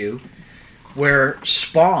issue where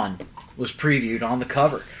Spawn was previewed on the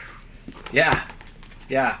cover. Yeah.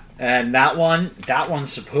 Yeah, and that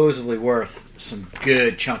one's supposedly worth some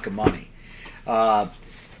good chunk of money. But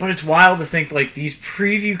it's wild to think, like, these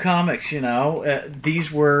preview comics,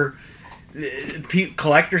 these were...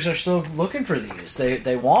 collectors are still looking for these.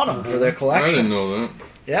 They want them for their collection. I didn't know that.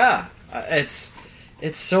 Yeah, it's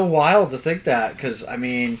so wild to think that, because, I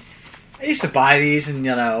mean, I used to buy these and,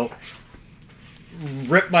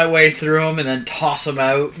 rip my way through them and then toss them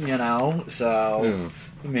out, so... Yeah.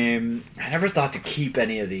 I mean, I never thought to keep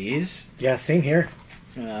any of these. Yeah, same here.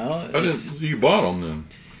 You bought them then?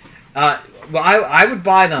 Well, I would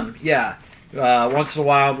buy them, yeah. Once in a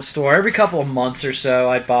while at the store. Every couple of months or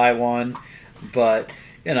so, I'd buy one. But,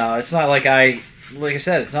 it's not like I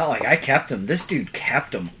said, it's not like I kept them. This dude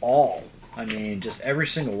kept them all. I mean, just every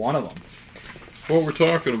single one of them. What we're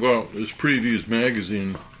talking about is Previews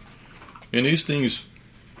magazine. And these things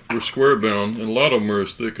were square bound, and a lot of them are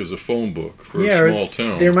as thick as a phone book for a small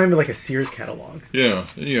town. They remind me of like a Sears catalog. Yeah,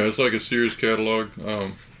 it's like a Sears catalog.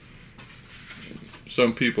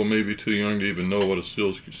 Some people may be too young to even know what a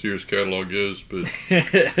Sears catalog is, but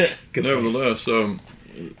nevertheless,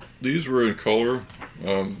 these were in color,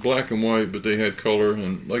 black and white, but they had color.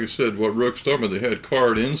 And like I said, what Rook's talking about, they had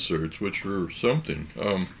card inserts, which were something.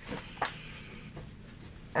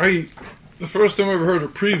 The first time I ever heard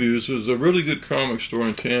of Previews was a really good comic store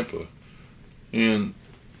in Tampa, and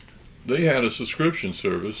they had a subscription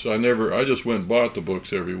service. I just went and bought the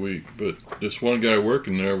books every week, but this one guy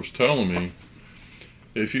working there was telling me,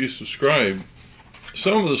 if you subscribe,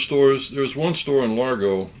 some of the stores, there was one store in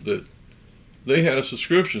Largo that they had a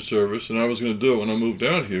subscription service, and I was going to do it when I moved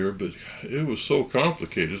out here, but it was so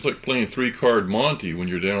complicated. It's like playing 3-card Monte when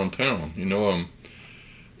you're downtown.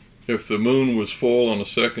 If the moon was full on the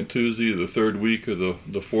second Tuesday of the third week of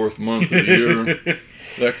the fourth month of the year,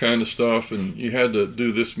 that kind of stuff, and you had to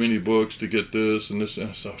do this many books to get this and this,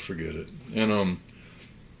 and so forget it. And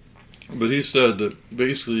but he said that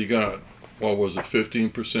basically you got,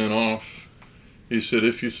 15% off? He said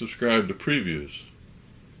if you subscribe to Previews.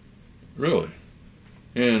 Really?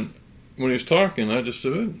 And when he was talking, I just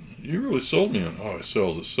said, you really sold me on, it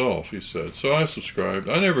sells itself, he said. So I subscribed.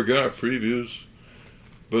 I never got Previews.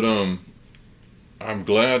 But I'm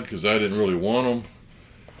glad, because I didn't really want them.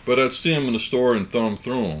 But I'd see them in the store and thumb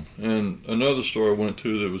through them. And another store I went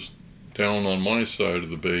to that was down on my side of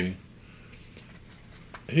the bay,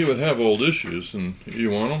 he would have old issues, and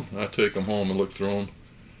you want them? I'd take them home and look through them.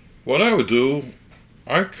 What I would do,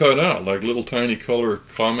 I'd cut out like little tiny color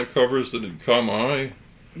comic covers that had caught my eye.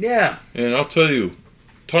 Yeah. And I'll tell you,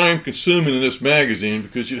 time consuming in this magazine,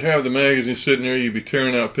 because you'd have the magazine sitting there, you'd be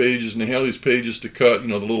tearing out pages, and they have these pages to cut,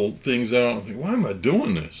 the little things out. I'm like, why am I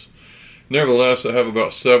doing this? Nevertheless, I have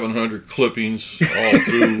about 700 clippings all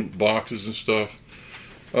through boxes and stuff.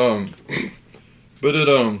 But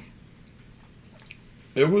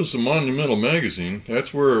it was a monumental magazine.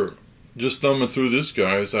 That's where, just thumbing through this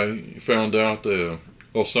guy's, I found out that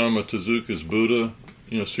Osamu Tezuka's Buddha,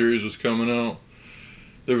 series was coming out.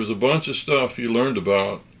 There was a bunch of stuff you learned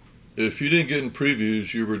about. If you didn't get in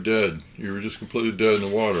Previews, you were dead. You were just completely dead in the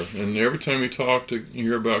water. And every time you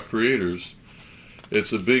hear about creators,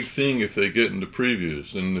 it's a big thing if they get into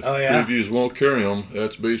Previews. And if Previews won't carry them,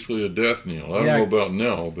 that's basically a death knell. I don't know about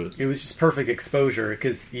now, but... It was just perfect exposure,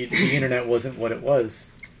 because the internet wasn't what it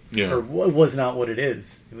was. Yeah. Or was not what it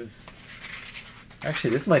is. It was...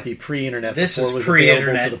 Actually, this might be pre-internet. This before is it was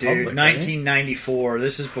pre-internet, to the dude. public, 1994. Right?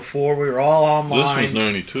 This is before we were all online. This was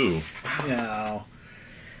 92.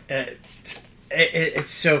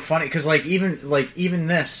 It's so funny because even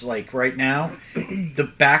this, like right now, the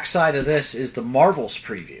backside of this is the Marvel's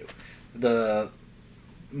preview. So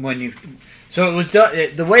it was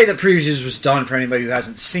done. The way that Previews was done, for anybody who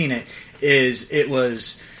hasn't seen it, is it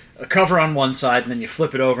was a cover on one side, and then you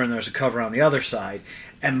flip it over, and there's a cover on the other side.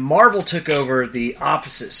 And Marvel took over the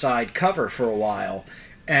opposite side cover for a while,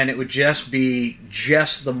 and it would just be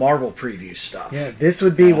the Marvel preview stuff. Yeah, this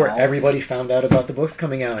would be where everybody found out about the books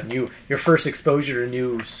coming out, and your first exposure to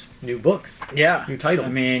new books. Yeah. New titles.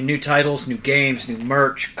 I mean, new titles, new games, new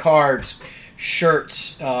merch, cards,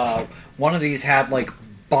 shirts. One of these had, like,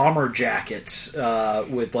 bomber jackets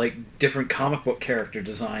with, like, different comic book character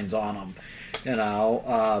designs on them.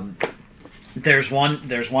 There's one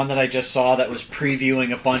that I just saw that was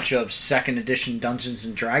previewing a bunch of second edition Dungeons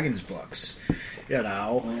and Dragons books. That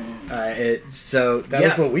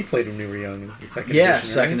was what we played when we were young. Was the second edition? Yeah,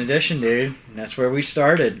 second edition, dude. And that's where we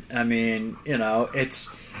started. I mean,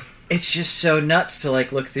 it's just so nuts to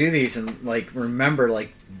like look through these and like remember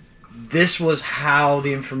like this was how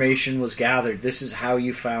the information was gathered. This is how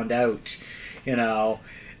you found out.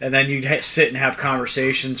 And then you'd sit and have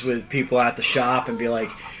conversations with people at the shop and be like,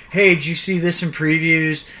 hey, did you see this in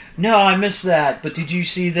previews? No, I missed that. But did you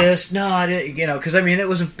see this? No, I didn't. You know, because I mean,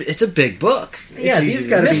 it's a big book. Yeah, these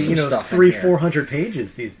got to be 300-400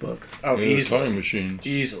 pages. These books. Oh, easily. Time machines.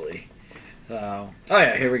 Easily. Oh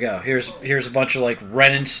yeah, here we go. Here's a bunch of like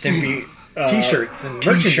Ren and Stimpy T-shirts and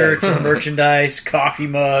merchandise, coffee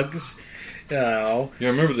mugs. Yeah, I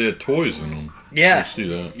remember they had toys in them. Yeah, I see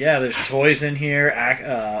that. Yeah, there's toys in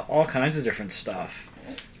here, all kinds of different stuff.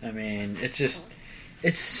 I mean,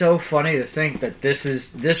 it's so funny to think that this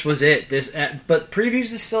was it. But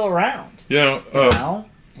Previews is still around. Yeah.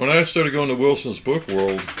 When I started going to Wilson's Book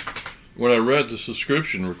World, when I read the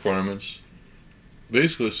subscription requirements,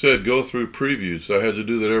 basically it said go through Previews. I had to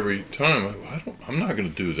do that every time. I'm not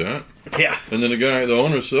going to do that. Yeah. And then the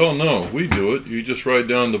owner said, "Oh no, we do it. You just write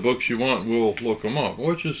down the books you want. We'll look them up."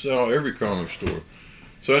 Which is how every comic store.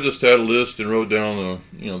 So I just had a list and wrote down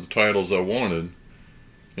the titles I wanted,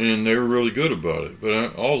 and they were really good about it.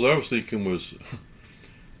 But all I was thinking was,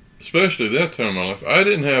 especially that time in my life, I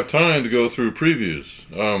didn't have time to go through Previews.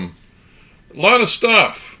 A lot of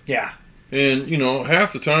stuff. Yeah. And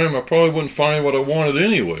half the time I probably wouldn't find what I wanted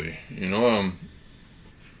anyway.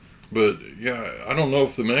 But yeah, I don't know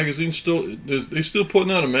if the magazine they still putting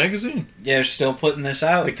out a magazine. Yeah, they're still putting this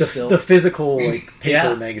out. Like the physical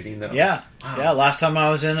paper magazine though. Yeah, wow. Yeah. Last time I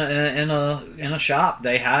was in a shop,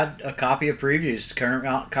 they had a copy of Previews,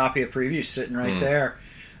 current copy of Previews, sitting right there.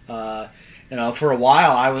 For a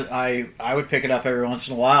while, I would pick it up every once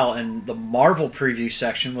in a while, and the Marvel preview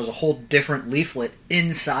section was a whole different leaflet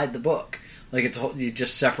inside the book. Like you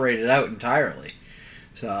just separate it out entirely.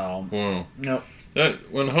 So wow. Nope.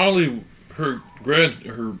 That when Holly her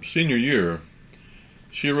senior year,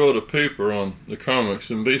 she wrote a paper on the comics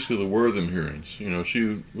and basically the Wortham hearings.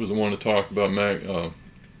 She was the one to talk about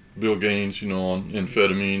Bill Gaines, on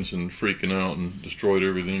amphetamines and freaking out and destroyed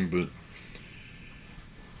everything. But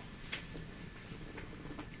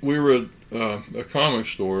we were at a comic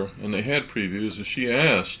store and they had Previews, and she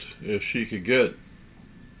asked if she could get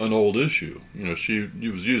an old issue. She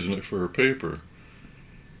was using it for her paper.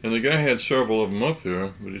 And the guy had several of them up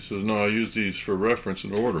there, but he says, "No, I use these for reference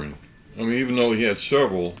and ordering." I mean, even though he had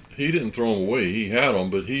several, he didn't throw them away. He had them,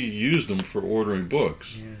 but he used them for ordering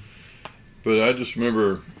books. Yeah. But I just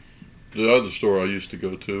remember the other store I used to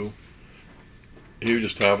go to, he would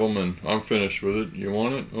just have them, and I'm finished with it. You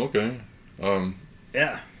want it? Okay.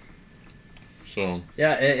 Yeah. So.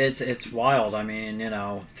 Yeah, it's wild. I mean,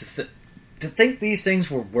 to think these things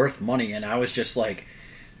were worth money, and I was just like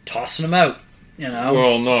tossing them out.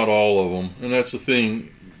 Well, not all of them, and that's the thing.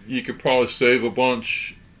 You could probably save a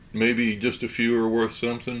bunch. Maybe just a few are worth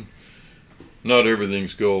something. Not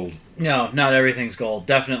everything's gold. No, not everything's gold.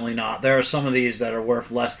 Definitely not. There are some of these that are worth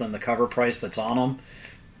less than the cover price that's on them.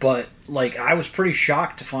 But I was pretty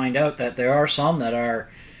shocked to find out that there are some that are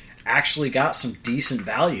actually got some decent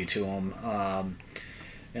value to them.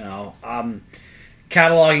 I'm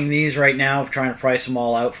cataloging these right now, trying to price them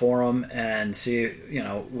all out for him and see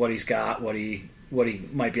what he's got, what he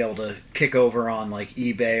might be able to kick over on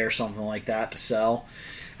eBay or something like that to sell.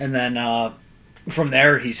 And then from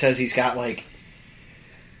there, he says he's got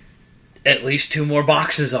at least 2 more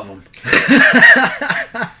boxes of them.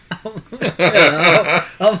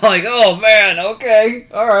 I'm like, oh man, okay,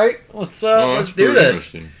 all right, let's do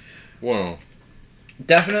this. Wow,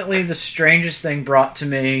 definitely the strangest thing brought to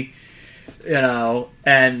me,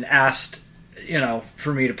 and asked,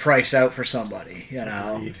 for me to price out for somebody,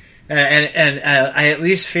 and I at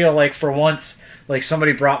least feel like for once,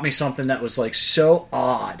 somebody brought me something that was so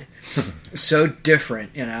odd, so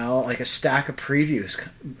different, like a stack of Previews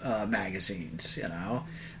magazines,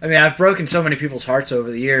 I mean, I've broken so many people's hearts over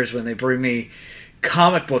the years when they bring me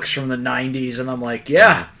comic books from the 90s, and I'm like,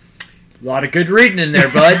 yeah, a lot of good reading in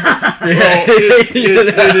there, bud. Well,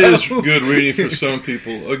 it is good reading for some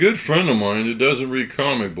people. A good friend of mine that doesn't read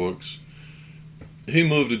comic books, he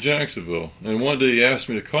moved to Jacksonville, and one day he asked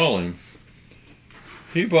me to call him.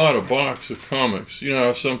 He bought a box of comics.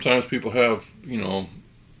 How sometimes people have,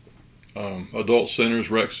 adult centers,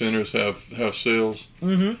 rec centers have sales.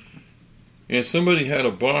 Mm-hmm. And somebody had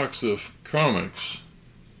a box of comics,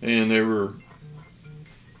 and they were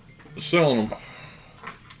selling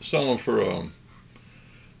them for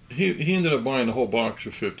he ended up buying the whole box for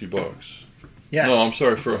 $50. Yeah. No, I'm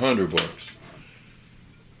sorry, for $100.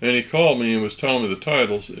 And he called me and was telling me the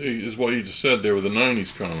titles is what you just said. They were the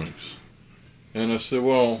 90s comics. And I said,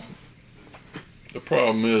 well, the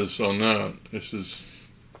problem is on that, this is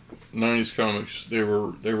 90s comics. They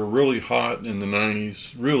were really hot in the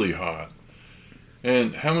 90s, really hot.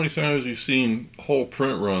 And how many times have you seen whole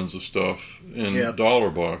print runs of stuff in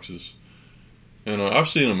dollar boxes? And I've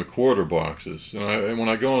seen them in quarter boxes. And when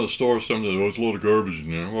I go in the store, somebody says, "Oh, it's a load of garbage in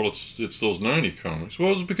there." Well, it's those 90 comics.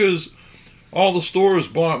 Well, it's because all the stores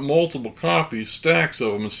bought multiple copies, stacks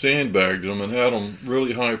of them, and sandbagged them and had them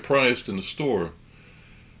really high priced in the store.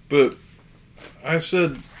 But I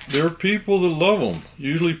said, there are people that love them.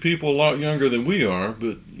 Usually people a lot younger than we are,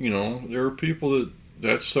 but, there are people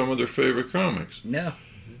that's some of their favorite comics. Yeah.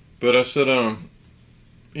 But I said,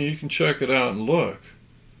 you can check it out and look.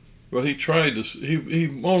 Well, he tried to,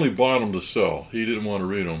 he only bought them to sell. He didn't want to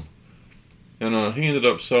read them. And he ended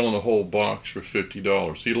up selling a whole box for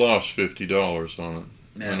 $50. He lost $50 on it.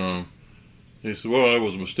 Yeah. And he said, "Well, that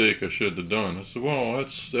was a mistake I should have done." I said, "Well,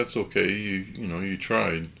 that's okay. You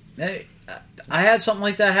tried." Hey, I had something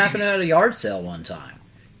like that happen at a yard sale one time.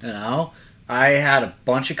 I had a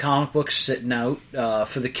bunch of comic books sitting out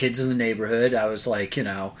for the kids in the neighborhood. I was like,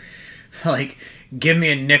 give me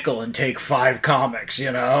a nickel and take 5 comics,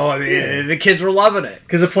 I mean, the kids were loving it.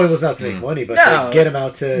 Because the point was not to make money, but to get them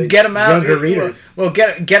out to younger readers. Well,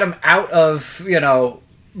 get them out of,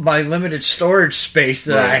 my limited storage space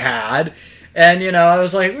that I had. And, I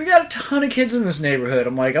was like, we got a ton of kids in this neighborhood.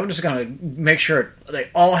 I'm like, I'm just going to make sure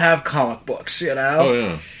they all have comic books, Oh,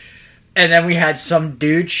 yeah. And then we had some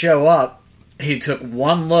dude show up. He took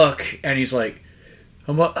one look, and he's like,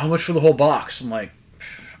 how much for the whole box? I'm like,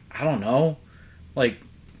 I don't know. Like,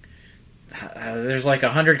 there's like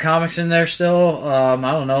 100 comics in there still. I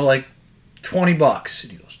don't know, like $20.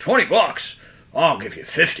 And he goes, $20? I'll give you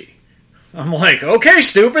 50. I'm like, okay,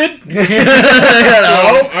 stupid. I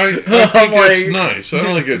think it's nice. I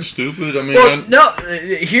don't think it's stupid. I mean,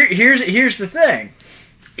 here's the thing.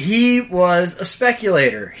 He was a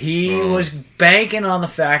speculator. He was banking on the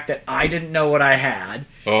fact that I didn't know what I had.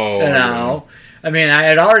 Oh, I mean, I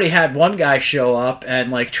had already had one guy show up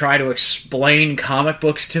and try to explain comic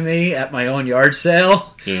books to me at my own yard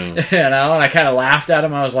sale. Yeah. And I kind of laughed at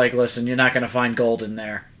him. I was like, "Listen, you're not going to find gold in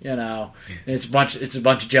there. It's a bunch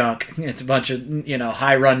of junk. It's a bunch of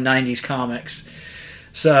high run '90s comics."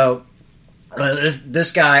 So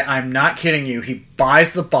this guy, I'm not kidding you. He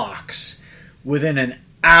buys the box. Within an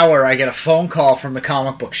hour, I get a phone call from the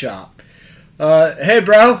comic book shop. Hey,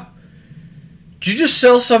 bro. Did you just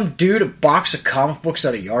sell some dude a box of comic books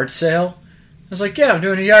at a yard sale? I was like, yeah, I'm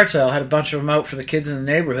doing a yard sale. I had a bunch of them out for the kids in the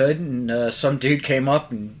neighborhood, and some dude came up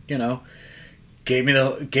and, gave me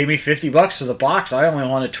 $50 for the box. I only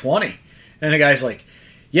wanted 20. And the guy's like,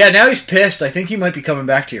 yeah, now he's pissed. I think he might be coming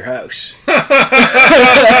back to your house. And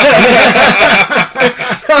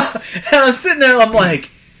I'm sitting there, I'm like,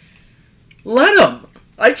 let him.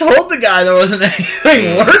 I told the guy there wasn't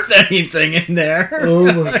anything worth anything in there. Oh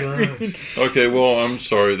my god. Okay, well, I'm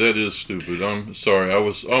sorry. That is stupid. I'm sorry. I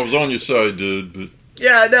was on your side, dude. But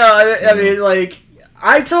yeah, no. I mean,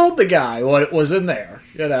 I told the guy what was in there.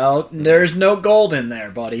 There's no gold in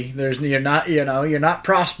there, buddy. You're not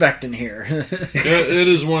prospecting here. Yeah, it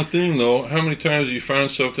is one thing though. How many times you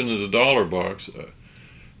find something in the dollar box?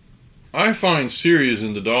 I find series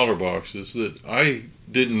in the dollar boxes that I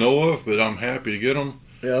didn't know of, but I'm happy to get them.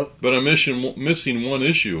 Yep. But I'm missing one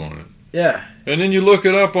issue on it. Yeah. And then you look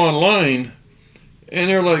it up online,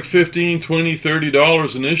 and they're like $15, $20,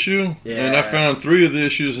 $30 an issue. Yeah. And I found 3 of the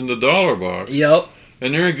issues in the dollar box. Yep.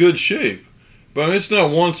 And they're in good shape. But it's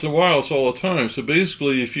not once in a while, it's all the time. So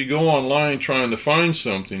basically, if you go online trying to find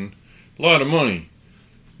something, a lot of money.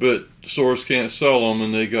 But stores can't sell them,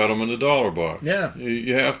 and they got them in the dollar box. Yeah.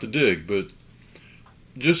 You have to dig. But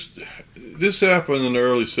this happened in the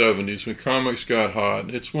early 70s when comics got hot.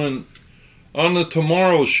 It's when, on the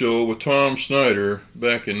Tomorrow Show with Tom Snyder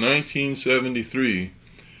back in 1973,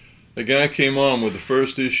 a guy came on with the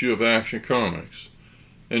first issue of Action Comics.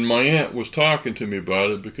 And my aunt was talking to me about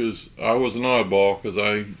it because I was an oddball because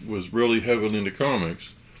I was really heavily into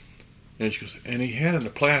comics. And she goes, and he had it in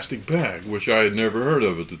a plastic bag, which I had never heard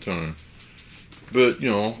of at the time. But,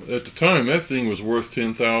 at the time, that thing was worth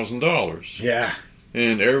 $10,000. Yeah.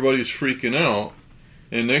 And everybody's freaking out.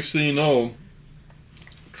 And next thing you know,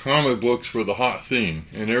 comic books were the hot thing.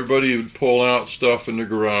 And everybody would pull out stuff in the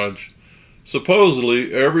garage.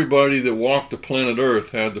 Supposedly, everybody that walked the planet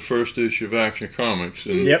Earth had the first issue of Action Comics.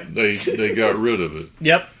 And they got rid of it.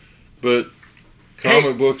 Yep. But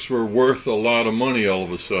comic books were worth a lot of money all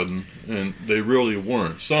of a sudden. And they really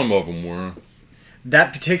weren't. Some of them were.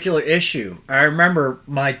 That particular issue, I remember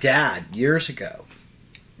my dad, years ago,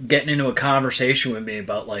 getting into a conversation with me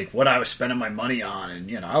about what I was spending my money on,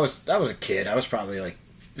 and I was a kid. I was probably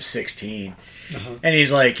 16, and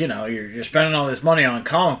he's like, you're spending all this money on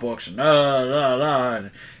comic books, and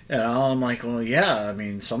and I'm like, well, yeah. I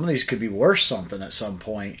mean, some of these could be worth something at some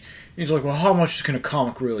point. And he's like, well, how much can a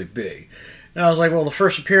comic really be? And I was like, well, the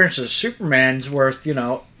first appearance of Superman's worth,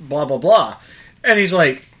 blah, blah, blah. And he's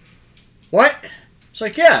like, what? It's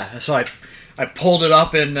like, yeah. So I pulled it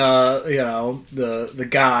up in, the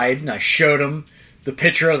guide, and I showed him the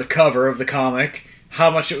picture of the cover of the comic,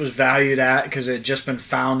 how much it was valued at, because it had just been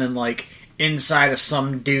found in, inside of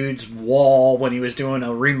some dude's wall when he was doing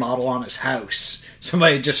a remodel on his house.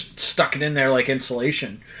 Somebody just stuck it in there like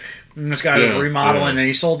insulation. And this guy was remodeling, and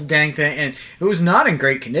he sold the dang thing, and it was not in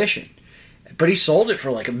great condition. But he sold it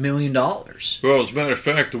for $1 million. Well, as a matter of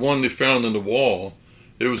fact, the one they found in the wall,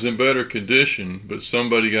 it was in better condition, but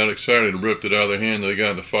somebody got excited and ripped it out of their hand. They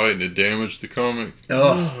got in a fight and it damaged the comic.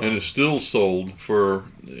 Oh. And it's still sold for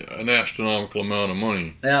an astronomical amount of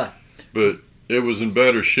money. Yeah. But it was in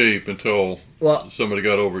better shape until somebody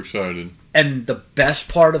got overexcited. And the best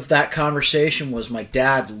part of that conversation was my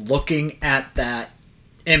dad looking at that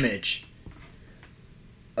image.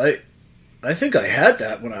 I think I had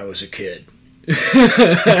that when I was a kid. I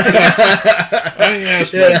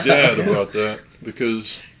asked my dad about that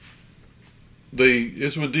because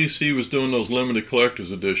it's when DC was doing those limited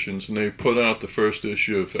collector's editions, and they put out the first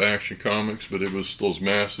issue of Action Comics, but it was those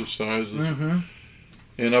massive sizes. Mm-hmm.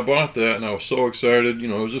 And I bought that, and I was so excited. It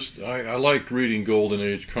was just I liked reading Golden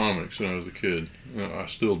Age comics when I was a kid. I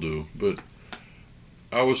still do, but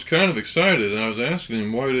I was kind of excited, and I was asking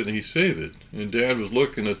him why didn't he save it. And Dad was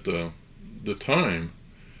looking at the time.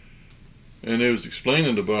 And he was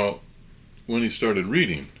explaining about when he started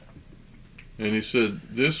reading. And he said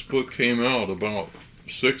this book came out about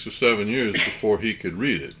 6 or 7 years before he could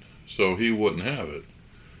read it. So he wouldn't have it.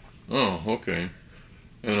 Oh, okay.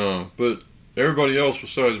 And but everybody else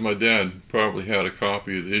besides my dad probably had a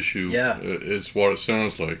copy of the issue. Yeah. It's what it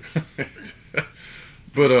sounds like.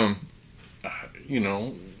 But, and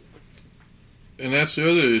that's the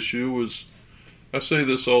other issue was, I say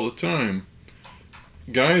this all the time,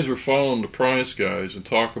 guys were following the price guys and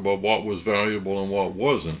talk about what was valuable and what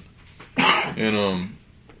wasn't. And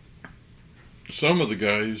some of the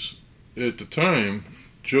guys at the time,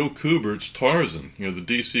 Joe Kubert's Tarzan, the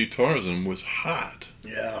DC Tarzan, was hot.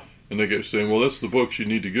 Yeah. And they kept saying, well, that's the books you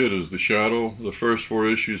need to get is The Shadow. The first 4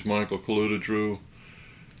 issues Michael Kaluta drew.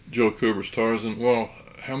 Joe Kubert's Tarzan. Well,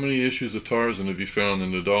 how many issues of Tarzan have you found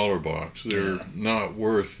in the dollar box? They're not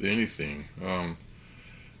worth anything.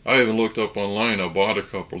 I even looked up online. I bought a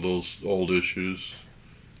couple of those old issues,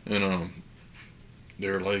 and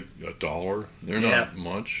they're like $1. They're not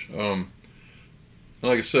much.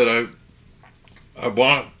 Like I said, I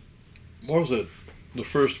bought, what was it? The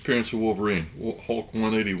first appearance of Wolverine, Hulk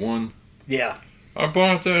 181. Yeah. I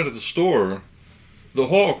bought that at the store. The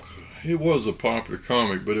Hulk, it was a popular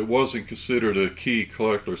comic, but it wasn't considered a key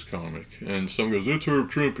collector's comic. And some goes, it's Herb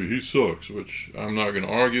Trimpe, he sucks, which I'm not going to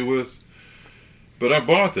argue with. But I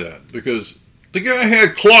bought that because the guy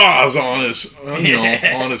had claws on his,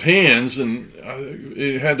 on his hands, and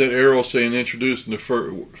it had that arrow saying introduced in the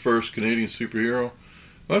first Canadian superhero. Well,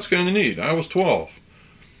 that's kind of neat. I was 12,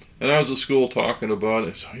 and I was at school talking about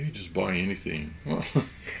it. So you just buy anything, well,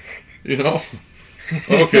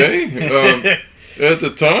 Okay. At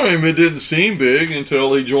the time, it didn't seem big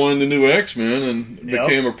until he joined the new X-Men and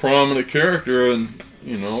became a prominent character, and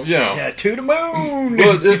Yeah, to the moon.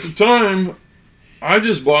 But at the time, I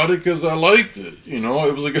just bought it because I liked it. It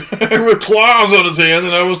was a guy with claws on his hand,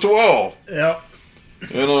 and I was 12. Yep.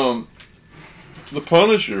 And the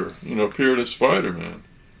Punisher, appeared as Spider-Man.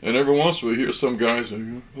 And every once in a while, you hear some guy say,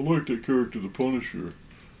 I like that character, the Punisher.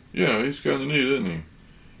 Yeah, he's kind of neat, isn't he?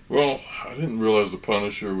 Well, I didn't realize the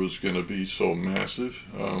Punisher was going to be so massive.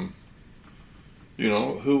 Who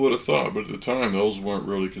would have thought? But at the time, those weren't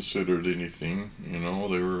really considered anything. They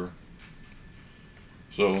were...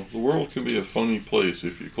 So, the world can be a funny place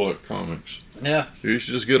if you collect comics. Yeah. You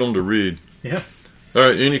should just get them to read. Yeah. All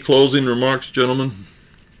right, any closing remarks, gentlemen?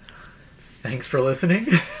 Thanks for listening.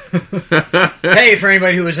 Hey, for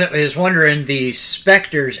anybody who is wondering, the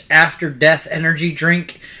Spectre's After Death Energy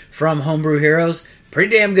drink from Homebrew Heroes,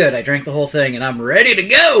 pretty damn good. I drank the whole thing, and I'm ready to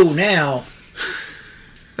go now.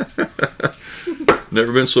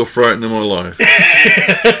 Never been so frightened in my life.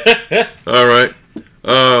 All right.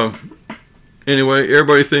 Anyway,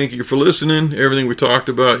 everybody, thank you for listening. Everything we talked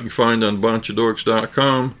about you can find on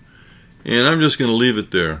bunchofdorks.com. And I'm just going to leave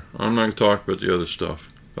it there. I'm not going to talk about the other stuff.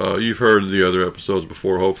 You've heard the other episodes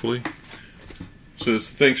before, hopefully. So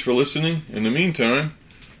thanks for listening. In the meantime,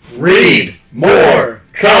 read more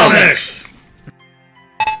comics!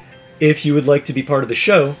 If you would like to be part of the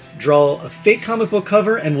show, draw a fake comic book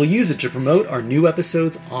cover and we'll use it to promote our new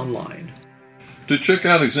episodes online. To check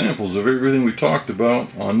out examples of everything we talked about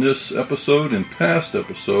on this episode and past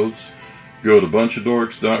episodes, go to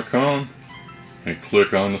bunchofdorks.com and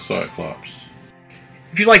click on the Cyclops.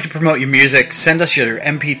 If you'd like to promote your music, send us your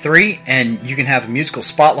MP3 and you can have a musical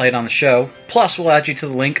spotlight on the show. Plus, we'll add you to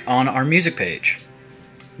the link on our music page.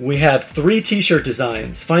 We have 3 t-shirt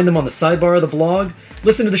designs. Find them on the sidebar of the blog.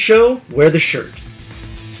 Listen to the show, wear the shirt.